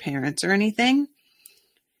about her parents or anything.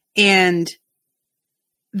 And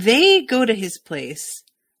they go to his place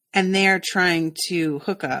and they are trying to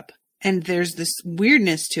hook up, and there's this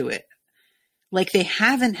weirdness to it. Like they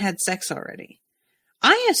haven't had sex already.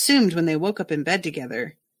 I assumed when they woke up in bed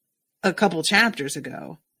together a couple chapters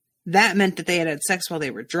ago, that meant that they had had sex while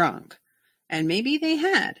they were drunk. And maybe they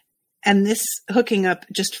had. And this hooking up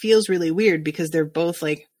just feels really weird because they're both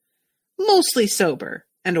like mostly sober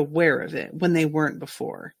and aware of it when they weren't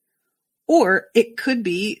before. Or it could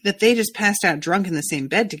be that they just passed out drunk in the same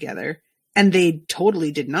bed together and they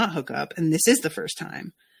totally did not hook up, and this is the first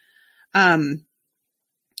time.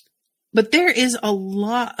 But there is a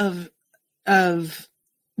lot of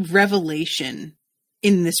revelation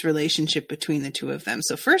in this relationship between the two of them.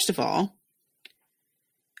 So first of all,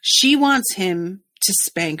 she wants him to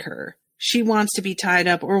spank her. She wants to be tied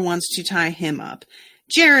up or wants to tie him up.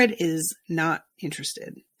 Jared is not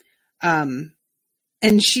interested. And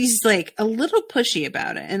she's like a little pushy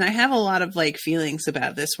about it. And I have a lot of like feelings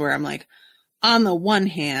about this where I'm like, on the one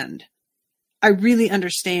hand, I really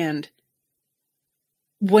understand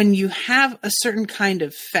when you have a certain kind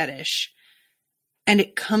of fetish and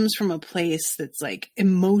it comes from a place that's like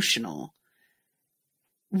emotional,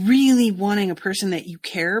 really wanting a person that you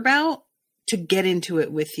care about to get into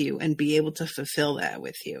it with you and be able to fulfill that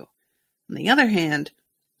with you. On the other hand,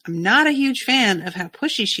 I'm not a huge fan of how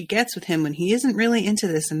pushy she gets with him when he isn't really into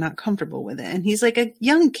this and not comfortable with it. And he's like a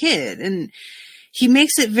young kid and He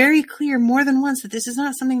makes it very clear more than once that this is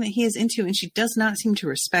not something that he is into, and she does not seem to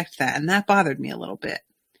respect that, and that bothered me a little bit.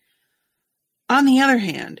 On the other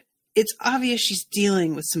hand, it's obvious she's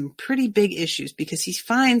dealing with some pretty big issues because he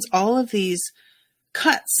finds all of these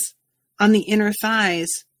cuts on the inner thighs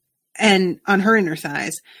and on her inner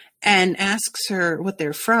thighs and asks her what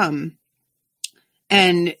they're from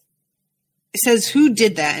and says, who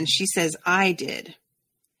did that? And she says, I did.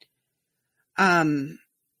 And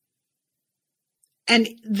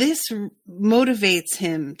this motivates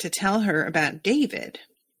him to tell her about David.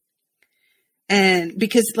 And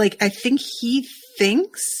because, like, I think he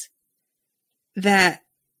thinks that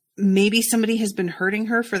maybe somebody has been hurting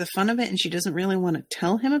her for the fun of it and she doesn't really want to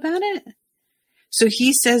tell him about it. So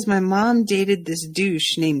he says, my mom dated this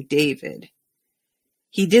douche named David.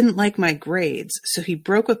 He didn't like my grades, so he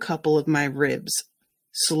broke a couple of my ribs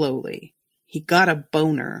slowly. He got a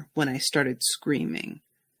boner when I started screaming.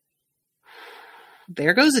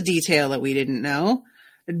 There goes a detail that we didn't know.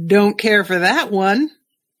 Don't care for that one.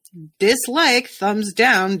 Dislike, thumbs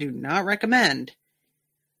down, do not recommend.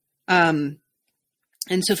 And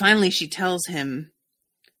so finally she tells him,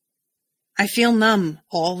 I feel numb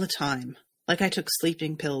all the time, like I took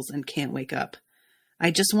sleeping pills and can't wake up.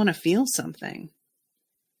 I just want to feel something.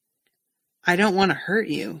 I don't want to hurt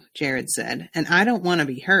you, Jared said, and I don't want to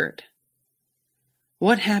be hurt.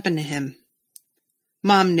 What happened to him?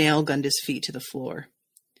 Mom nail-gunned his feet to the floor.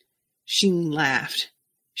 She laughed.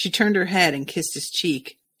 She turned her head and kissed his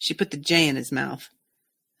cheek. She put the J in his mouth.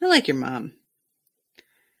 I like your mom.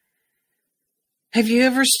 Have you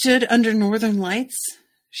ever stood under northern lights?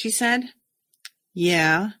 She said.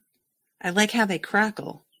 Yeah. I like how they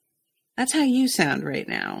crackle. That's how you sound right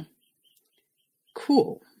now.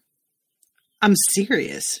 Cool. I'm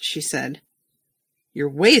serious, she said. You're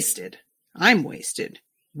wasted. I'm wasted.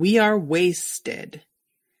 We are wasted.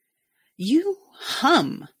 You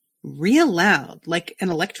hum real loud, like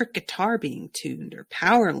an electric guitar being tuned or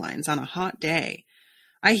power lines on a hot day.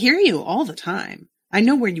 I hear you all the time. I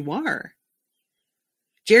know where you are.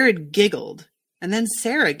 Jared giggled, and then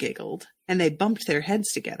Sarah giggled, and they bumped their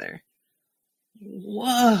heads together.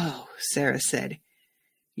 Whoa, Sarah said.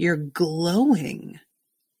 You're glowing.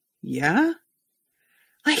 Yeah?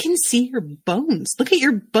 I can see your bones. Look at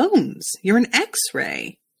your bones. You're an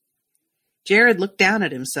X-ray. Jared looked down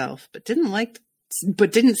at himself, but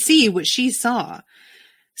didn't see what she saw.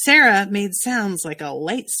 Sarah made sounds like a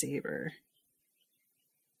lightsaber.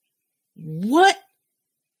 What?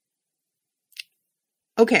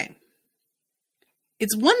 Okay.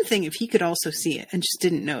 It's one thing if he could also see it and just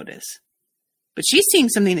didn't notice. But she's seeing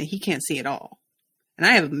something that he can't see at all. And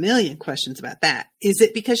I have a million questions about that. Is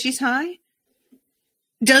it because she's high?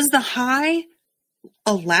 Does the high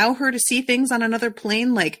allow her to see things on another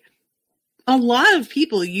plane? Like, a lot of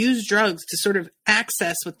people use drugs to sort of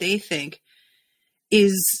access what they think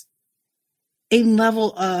is a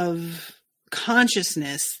level of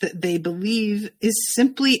consciousness that they believe is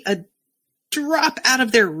simply a drop out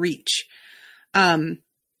of their reach. And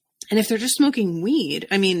if they're just smoking weed,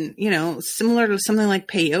 I mean, you know, similar to something like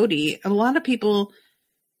peyote, a lot of people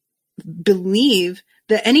believe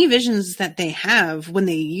that any visions that they have when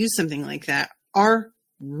they use something like that are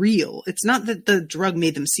real. It's not that the drug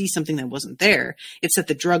made them see something that wasn't there. It's that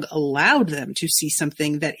the drug allowed them to see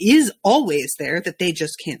something that is always there that they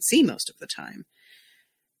just can't see most of the time.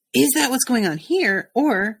 Is that what's going on here?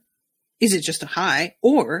 Or is it just a high?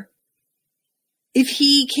 Or if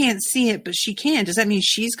he can't see it, but she can, does that mean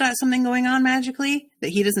she's got something going on magically that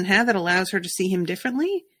he doesn't have that allows her to see him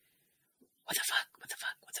differently? What the fuck? What the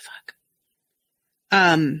fuck? What the fuck?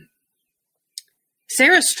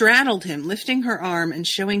 Sarah straddled him, lifting her arm and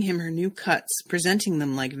showing him her new cuts, presenting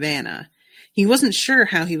them like Vanna. He wasn't sure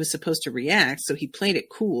how he was supposed to react, so he played it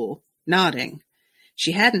cool, nodding.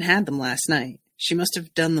 She hadn't had them last night. She must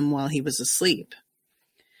have done them while he was asleep.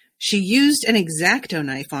 She used an X-Acto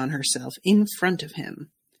knife on herself in front of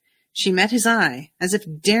him. She met his eye, as if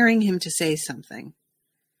daring him to say something.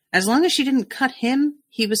 As long as she didn't cut him,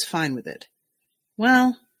 he was fine with it.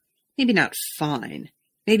 Well, maybe not fine.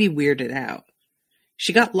 Maybe weirded out.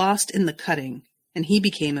 She got lost in the cutting, and he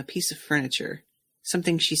became a piece of furniture,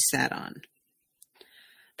 something she sat on.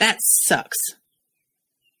 That sucks.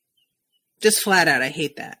 Just flat out, I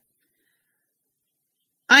hate that.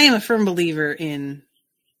 I am a firm believer in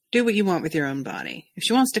do what you want with your own body. If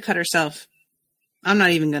she wants to cut herself, I'm not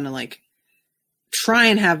even going to, try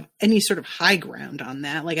and have any sort of high ground on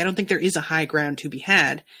that. I don't think there is a high ground to be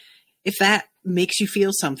had. If that makes you feel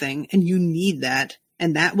something and you need that,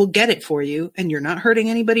 and that will get it for you, and you're not hurting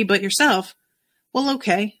anybody but yourself, well,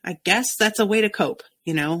 okay, I guess that's a way to cope,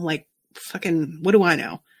 fucking, what do I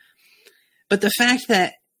know? But the fact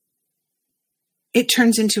that it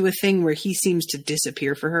turns into a thing where he seems to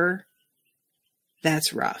disappear for her,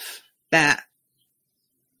 that's rough. That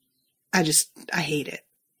I hate it,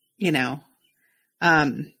 you know,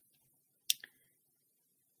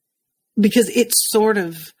 because it's sort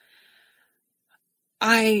of,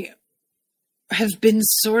 I have been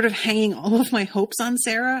sort of hanging all of my hopes on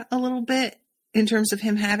Sarah a little bit in terms of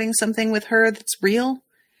him having something with her that's real,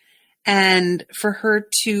 and for her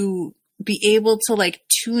to be able to like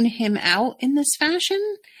tune him out in this fashion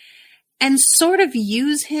and sort of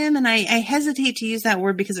use him. And I hesitate to use that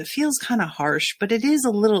word because it feels kind of harsh, but it is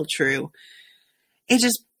a little true. It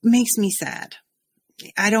just makes me sad.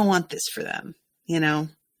 I don't want this for them, you know?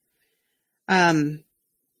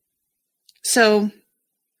 So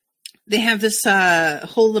they have this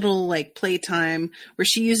whole little like playtime where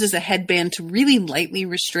she uses a headband to really lightly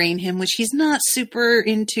restrain him, which he's not super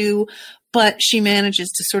into, but she manages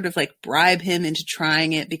to sort of like bribe him into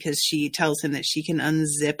trying it because she tells him that she can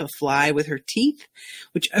unzip a fly with her teeth,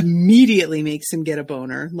 which immediately makes him get a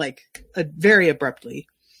boner, like very abruptly.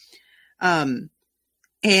 And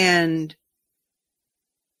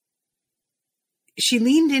she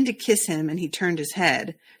leaned in to kiss him and he turned his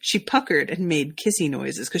head. She puckered and made kissy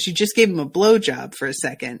noises because she just gave him a blowjob for a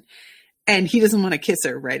second. And he doesn't want to kiss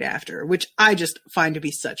her right after, which I just find to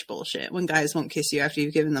be such bullshit. When guys won't kiss you after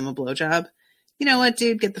you've given them a blowjob, you know what,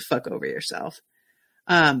 dude? Get the fuck over yourself.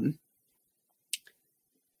 And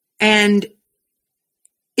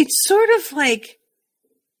it's sort of like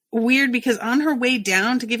weird because on her way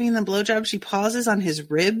down to giving him the blowjob, she pauses on his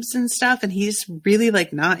ribs and stuff. And he's really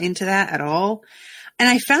like not into that at all. And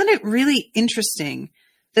I found it really interesting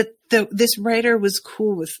that this writer was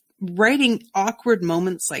cool with writing awkward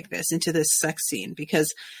moments like this into this sex scene,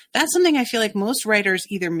 because that's something I feel like most writers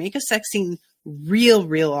either make a sex scene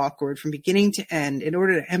real awkward from beginning to end in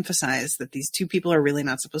order to emphasize that these two people are really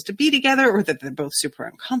not supposed to be together, or that they're both super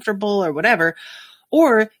uncomfortable or whatever,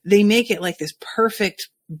 or they make it like this perfect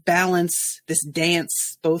balance, this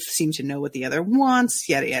dance, both seem to know what the other wants,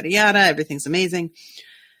 yada, yada, yada, everything's amazing.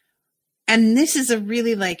 And this is a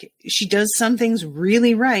really like, she does some things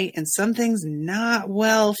really right and some things not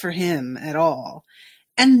well for him at all.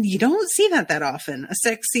 And you don't see that often. A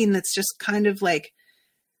sex scene that's just kind of like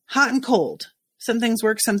hot and cold. Some things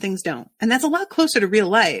work, some things don't. And that's a lot closer to real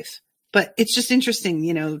life. But it's just interesting,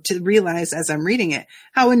 you know, to realize as I'm reading it,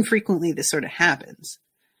 how infrequently this sort of happens.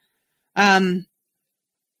 So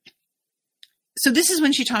this is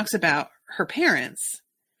when she talks about her parents.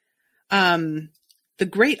 The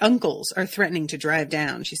great uncles are threatening to drive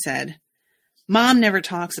down, she said. Mom never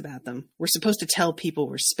talks about them. We're supposed to tell people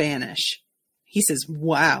we're Spanish. He says,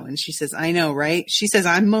 wow. And she says, I know, right? She says,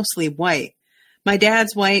 I'm mostly white. My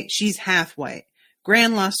dad's white. She's half white.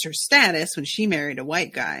 Gran lost her status when she married a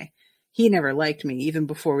white guy. He never liked me, even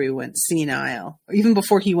before we went senile. Even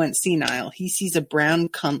before he went senile, he sees a brown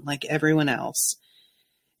cunt like everyone else.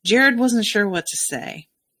 Jared wasn't sure what to say.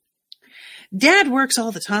 Dad works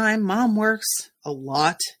all the time. Mom works a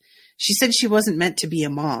lot. She said she wasn't meant to be a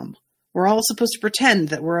mom. We're all supposed to pretend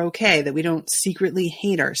that we're okay, that we don't secretly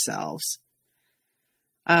hate ourselves.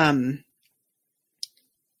 And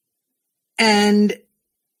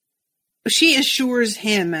she assures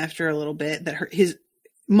him after a little bit that his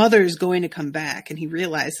mother is going to come back, and he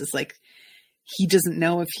realizes like he doesn't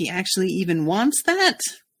know if he actually even wants that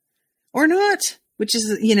or not. Which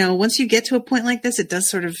is, you know, once you get to a point like this, it does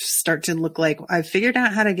sort of start to look like I've figured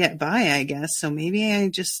out how to get by, I guess. So maybe I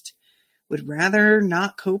just would rather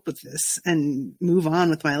not cope with this and move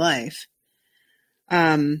on with my life.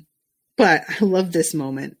 But I love this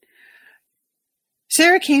moment.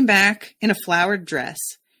 Sarah came back in a flowered dress.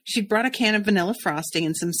 She'd brought a can of vanilla frosting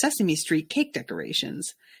and some Sesame Street cake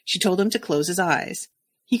decorations. She told him to close his eyes.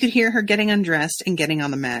 He could hear her getting undressed and getting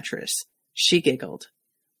on the mattress. She giggled.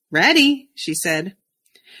 Ready, she said.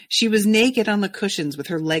 She was naked on the cushions with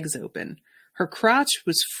her legs open. Her crotch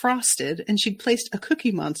was frosted, and she'd placed a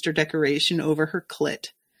Cookie Monster decoration over her clit.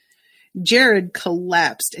 Jared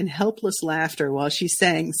collapsed in helpless laughter while she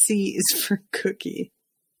sang C is for Cookie.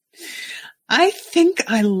 I think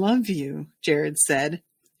I love you, Jared said.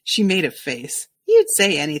 She made a face. You'd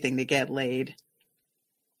say anything to get laid.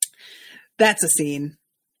 That's a scene.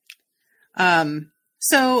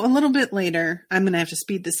 So a little bit later, I'm going to have to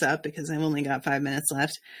speed this up because I've only got 5 minutes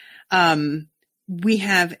left. We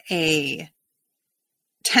have a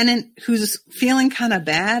tenant who's feeling kind of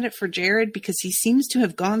bad for Jared because he seems to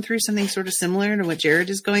have gone through something sort of similar to what Jared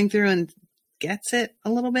is going through and gets it a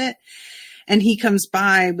little bit. And he comes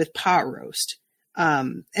by with pot roast.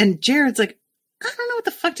 And Jared's like, I don't know what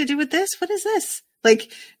the fuck to do with this. What is this?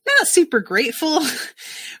 Like, not super grateful,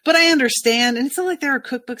 but I understand. And it's not like there are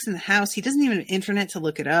cookbooks in the house. He doesn't even have internet to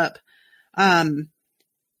look it up.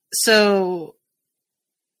 So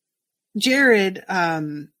Jared,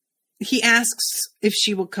 he asks if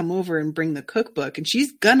she will come over and bring the cookbook, and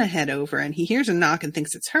she's gonna head over, and he hears a knock and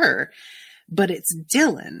thinks it's her, but it's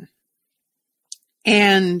Dylan.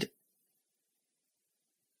 And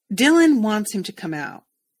Dylan wants him to come out.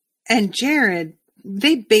 And Jared,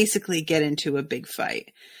 they basically get into a big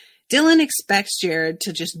fight. Dylan expects Jared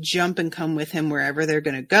to just jump and come with him wherever they're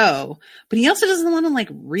going to go. But he also doesn't want to like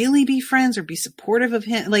really be friends or be supportive of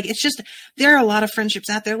him. Like, it's just, there are a lot of friendships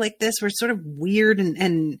out there like this where it's sort of weird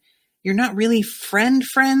and you're not really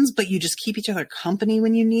friends, but you just keep each other company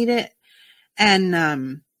when you need it.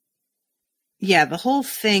 And, yeah, the whole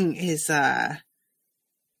thing is,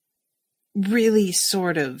 really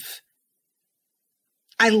sort of,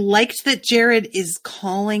 I liked that Jared is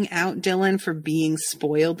calling out Dylan for being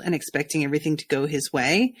spoiled and expecting everything to go his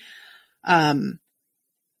way. But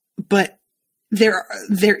there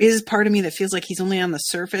is part of me that feels like he's only on the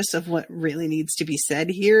surface of what really needs to be said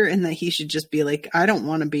here, and that he should just be like, I don't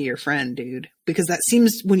want to be your friend, dude. Because that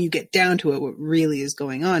seems, when you get down to it, what really is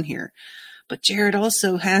going on here. But Jared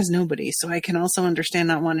also has nobody, so I can also understand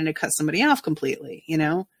not wanting to cut somebody off completely, you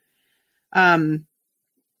know?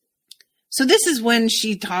 So this is when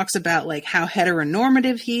she talks about like how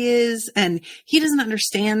heteronormative he is, and he doesn't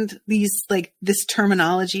understand these, like, this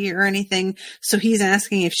terminology or anything. So he's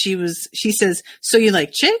asking if she says, so you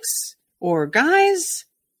like chicks or guys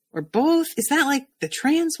or both? Is that like the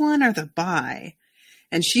trans one or the bi?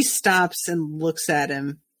 And she stops and looks at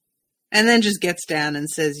him and then just gets down and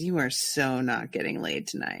says, you are so not getting laid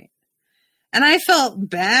tonight. And I felt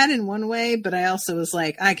bad in one way, but I also was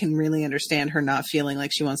like, I can really understand her not feeling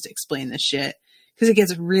like she wants to explain this shit, because it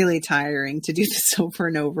gets really tiring to do this over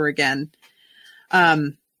and over again.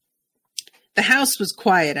 The house was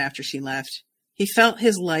quiet after she left. He felt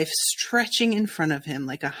his life stretching in front of him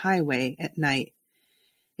like a highway at night.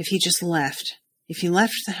 If he just left, if he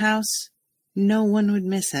left the house, no one would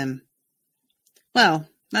miss him. Well,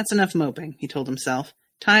 that's enough moping, he told himself.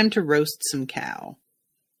 Time to roast some cow.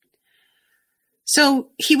 So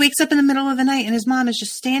he wakes up in the middle of the night and his mom is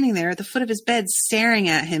just standing there at the foot of his bed staring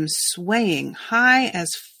at him, swaying high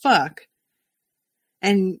as fuck.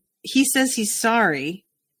 And he says he's sorry.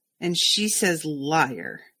 And she says,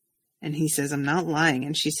 liar. And he says, I'm not lying.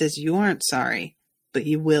 And she says, you aren't sorry, but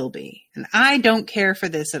you will be. And I don't care for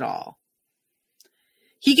this at all.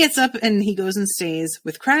 He gets up and he goes and stays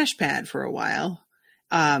with Crash Pad for a while.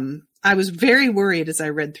 I was very worried as I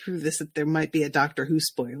read through this that there might be a Doctor Who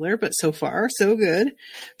spoiler, but so far, so good.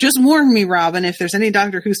 Just warn me, Robin, if there's any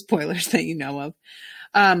Doctor Who spoilers that you know of.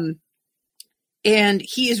 And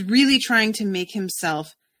he is really trying to make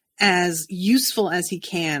himself as useful as he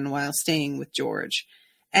can while staying with George.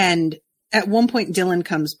 And at one point, Dylan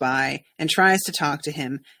comes by and tries to talk to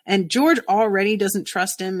him. And George already doesn't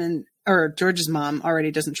trust him, or George's mom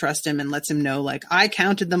already doesn't trust him and lets him know, like, I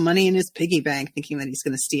counted the money in his piggy bank thinking that he's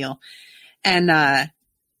going to steal. And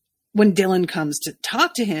when Dylan comes to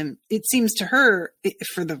talk to him, it seems to her,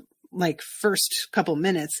 for the first couple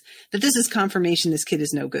minutes, that this is confirmation this kid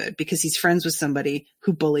is no good because he's friends with somebody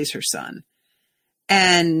who bullies her son.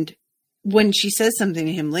 And when she says something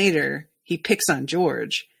to him later, he picks on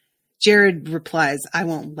George. Jared replies, I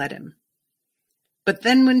won't let him. But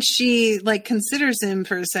then when she considers him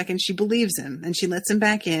for a second, she believes him and she lets him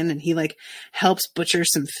back in, and he helps butcher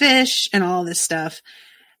some fish and all this stuff.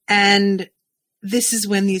 And this is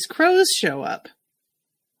when these crows show up.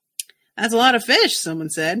 That's a lot of fish, someone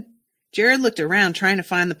said. Jared looked around trying to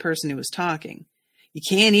find the person who was talking. You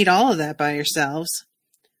can't eat all of that by yourselves.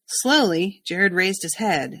 Slowly, Jared raised his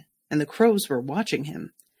head, and the crows were watching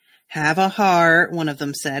him. Have a heart, one of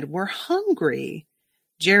them said. We're hungry.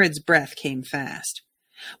 Jared's breath came fast.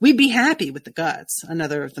 We'd be happy with the guts,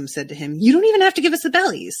 another of them said to him. You don't even have to give us the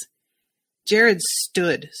bellies. Jared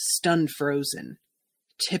stood, stunned, frozen.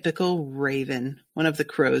 Typical raven, one of the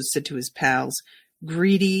crows said to his pals.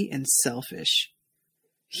 Greedy and selfish.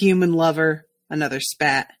 Human lover, another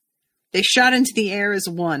spat. They shot into the air as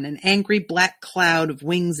one, an angry black cloud of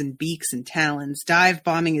wings and beaks and talons,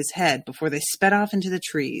 dive-bombing his head before they sped off into the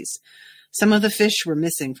trees. Some of the fish were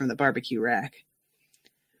missing from the barbecue rack.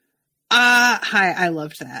 Hi, I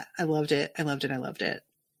loved that. I loved it. I loved it. I loved it.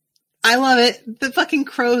 I love it. The fucking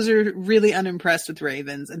crows are really unimpressed with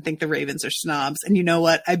ravens and think the ravens are snobs. And you know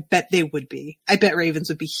what? I bet they would be. I bet ravens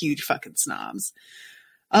would be huge fucking snobs.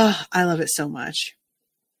 Oh, I love it so much.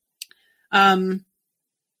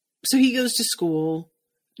 So he goes to school.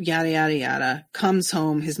 yada, yada, yada, comes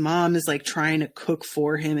home. His mom is like trying to cook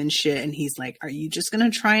for him and shit. And he's like, are you just going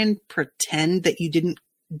to try and pretend that you didn't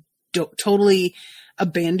totally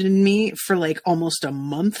abandon me for like almost a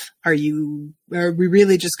month? Are we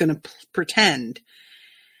really just going to pretend?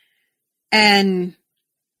 And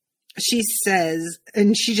she says,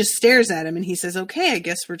 and she just stares at him, and he says, okay, I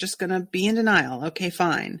guess we're just going to be in denial. Okay,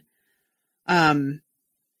 fine.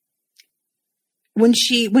 When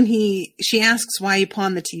she asks why he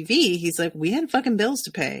pawned the TV, he's like, we had fucking bills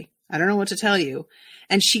to pay. I don't know what to tell you.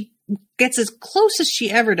 And she gets as close as she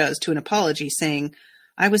ever does to an apology, saying,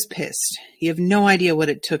 I was pissed. You have no idea what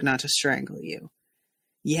it took not to strangle you.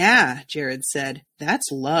 Yeah, Jared said, that's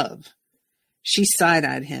love. She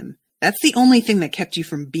side-eyed him. That's the only thing that kept you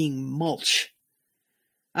from being mulch.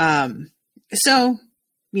 So,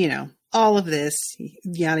 you know, all of this,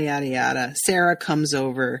 yada, yada, yada. Sarah comes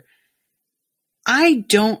over. I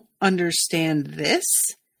don't understand this.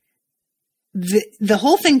 The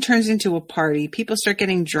whole thing turns into a party. People start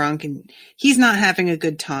getting drunk and he's not having a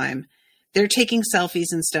good time. They're taking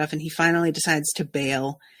selfies and stuff, and he finally decides to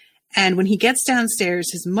bail. And when he gets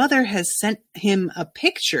downstairs, his mother has sent him a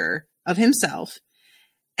picture of himself,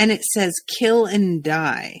 and it says, kill and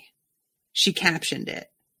die. She captioned it.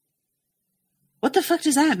 What the fuck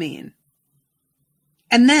does that mean?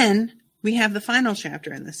 And then we have the final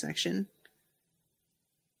chapter in this section.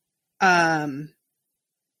 Oh,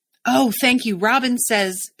 thank you. Robin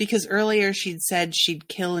says, because earlier she'd said she'd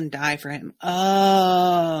kill and die for him.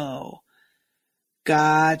 Oh,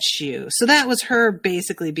 got you. So that was her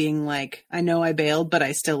basically being like, I know I bailed, but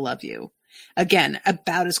I still love you. Again,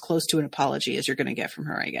 about as close to an apology as you're going to get from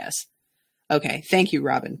her, I guess. Okay. Thank you,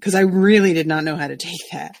 Robin. Because I really did not know how to take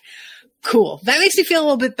that. Cool. That makes me feel a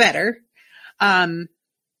little bit better.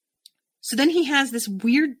 So then he has this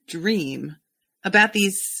weird dream about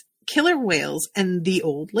these killer whales and the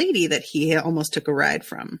old lady that he almost took a ride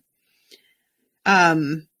from.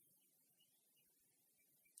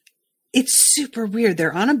 It's super weird.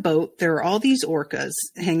 They're on a boat. There are all these orcas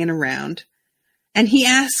hanging around. And he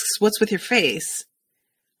asks, what's with your face?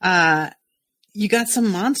 You got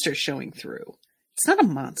some monster showing through. It's not a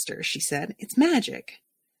monster, she said. It's magic.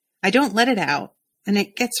 I don't let it out, and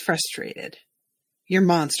it gets frustrated. Your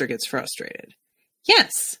monster gets frustrated.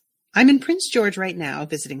 Yes, I'm in Prince George right now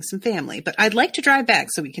visiting some family, but I'd like to drive back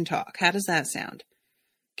so we can talk. How does that sound?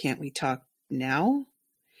 Can't we talk now?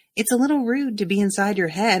 It's a little rude to be inside your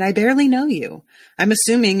head. I barely know you. I'm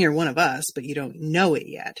assuming you're one of us, but you don't know it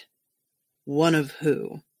yet. One of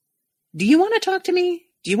who? Do you want to talk to me?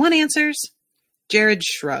 Do you want answers? Jared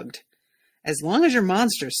shrugged. As long as your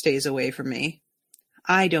monster stays away from me.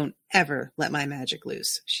 I don't ever let my magic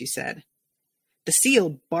loose, she said. The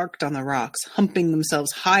seal barked on the rocks, humping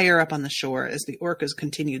themselves higher up on the shore as the orcas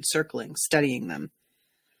continued circling, studying them.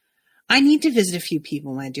 I need to visit a few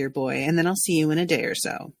people, my dear boy, and then I'll see you in a day or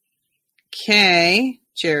so. Okay,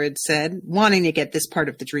 Jared said, wanting to get this part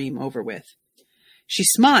of the dream over with. She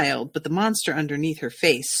smiled, but the monster underneath her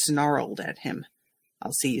face snarled at him.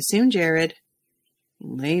 I'll see you soon, Jared.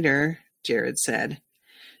 Later, Jared said.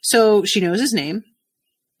 So she knows his name.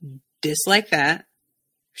 Dislike that.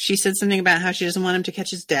 She said something about how she doesn't want him to catch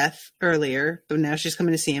his death earlier, but now she's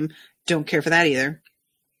coming to see him. Don't care for that either.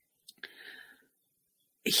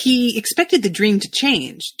 He expected the dream to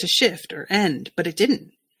change, to shift or end, but it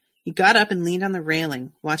didn't. He got up and leaned on the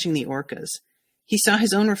railing, watching the orcas. He saw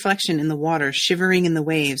his own reflection in the water, shivering in the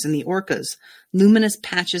waves, and the orcas, luminous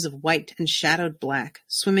patches of white and shadowed black,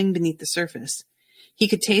 swimming beneath the surface. He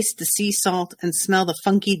could taste the sea salt and smell the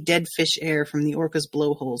funky dead fish air from the orcas'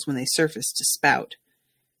 blowholes when they surfaced to spout.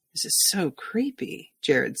 This is so creepy,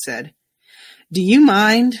 Jared said. Do you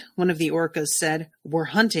mind? One of the orcas said. We're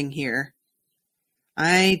hunting here.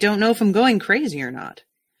 I don't know if I'm going crazy or not.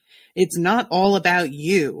 It's not all about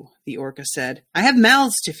you, the orca said. I have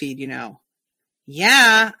mouths to feed, you know.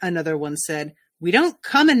 Yeah, another one said. We don't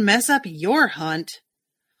come and mess up your hunt.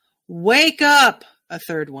 Wake up, a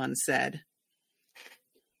third one said.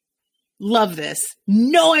 Love this.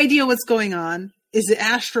 No idea what's going on. Is it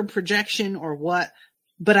astral projection or what?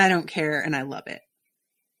 But I don't care, and I love it.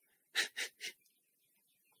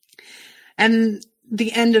 And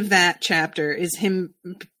the end of that chapter is him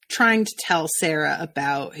trying to tell Sarah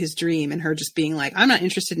about his dream and her just being like, I'm not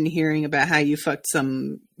interested in hearing about how you fucked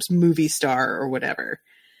some movie star or whatever.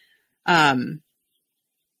 And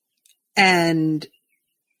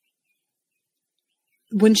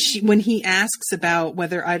when he asks about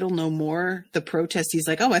whether Idle no more, the protest, he's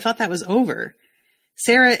like, oh, I thought that was over.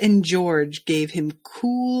 Sarah and George gave him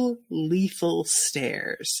cool, lethal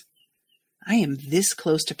stares. I am this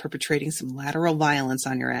close to perpetrating some lateral violence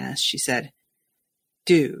on your ass, she said.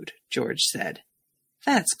 Dude, George said.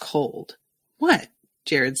 That's cold. What?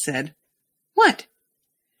 Jared said. What?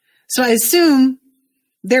 So I assume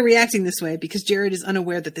they're reacting this way because Jared is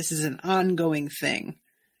unaware that this is an ongoing thing,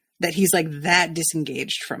 that he's like that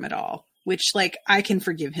disengaged from it all, which like I can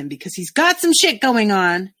forgive him because he's got some shit going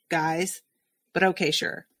on, guys. But okay,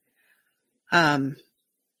 sure. Man,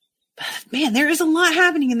 there is a lot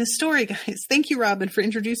happening in this story, guys. Thank you, Robin, for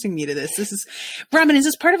introducing me to this. Robin, is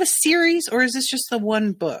this part of a series or is this just the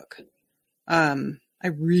one book? I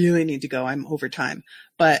really need to go. I'm over time,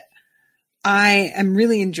 but I am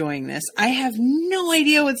really enjoying this. I have no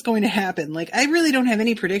idea what's going to happen. Like, I really don't have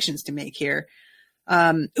any predictions to make here.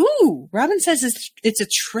 Robin says it's a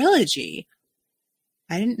trilogy.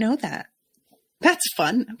 I didn't know that. That's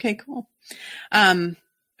fun. Okay, cool.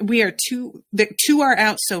 We are the two are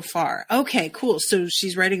out so far. Okay, cool. So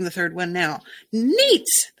she's writing the third one now. Neat.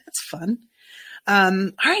 That's fun. All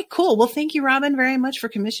right, cool. Well, thank you, Robin, very much for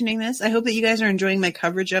commissioning this. I hope that you guys are enjoying my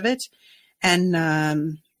coverage of it. And,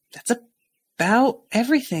 that's about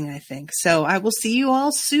everything, I think. So I will see you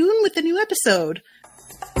all soon with a new episode.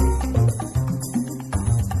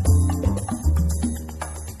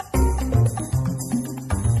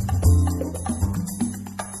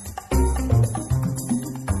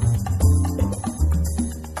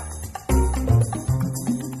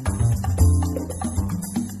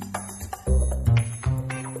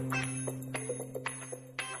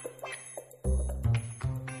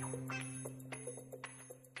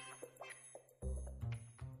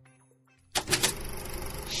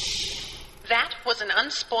 That was an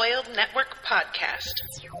Unspoiled Network podcast.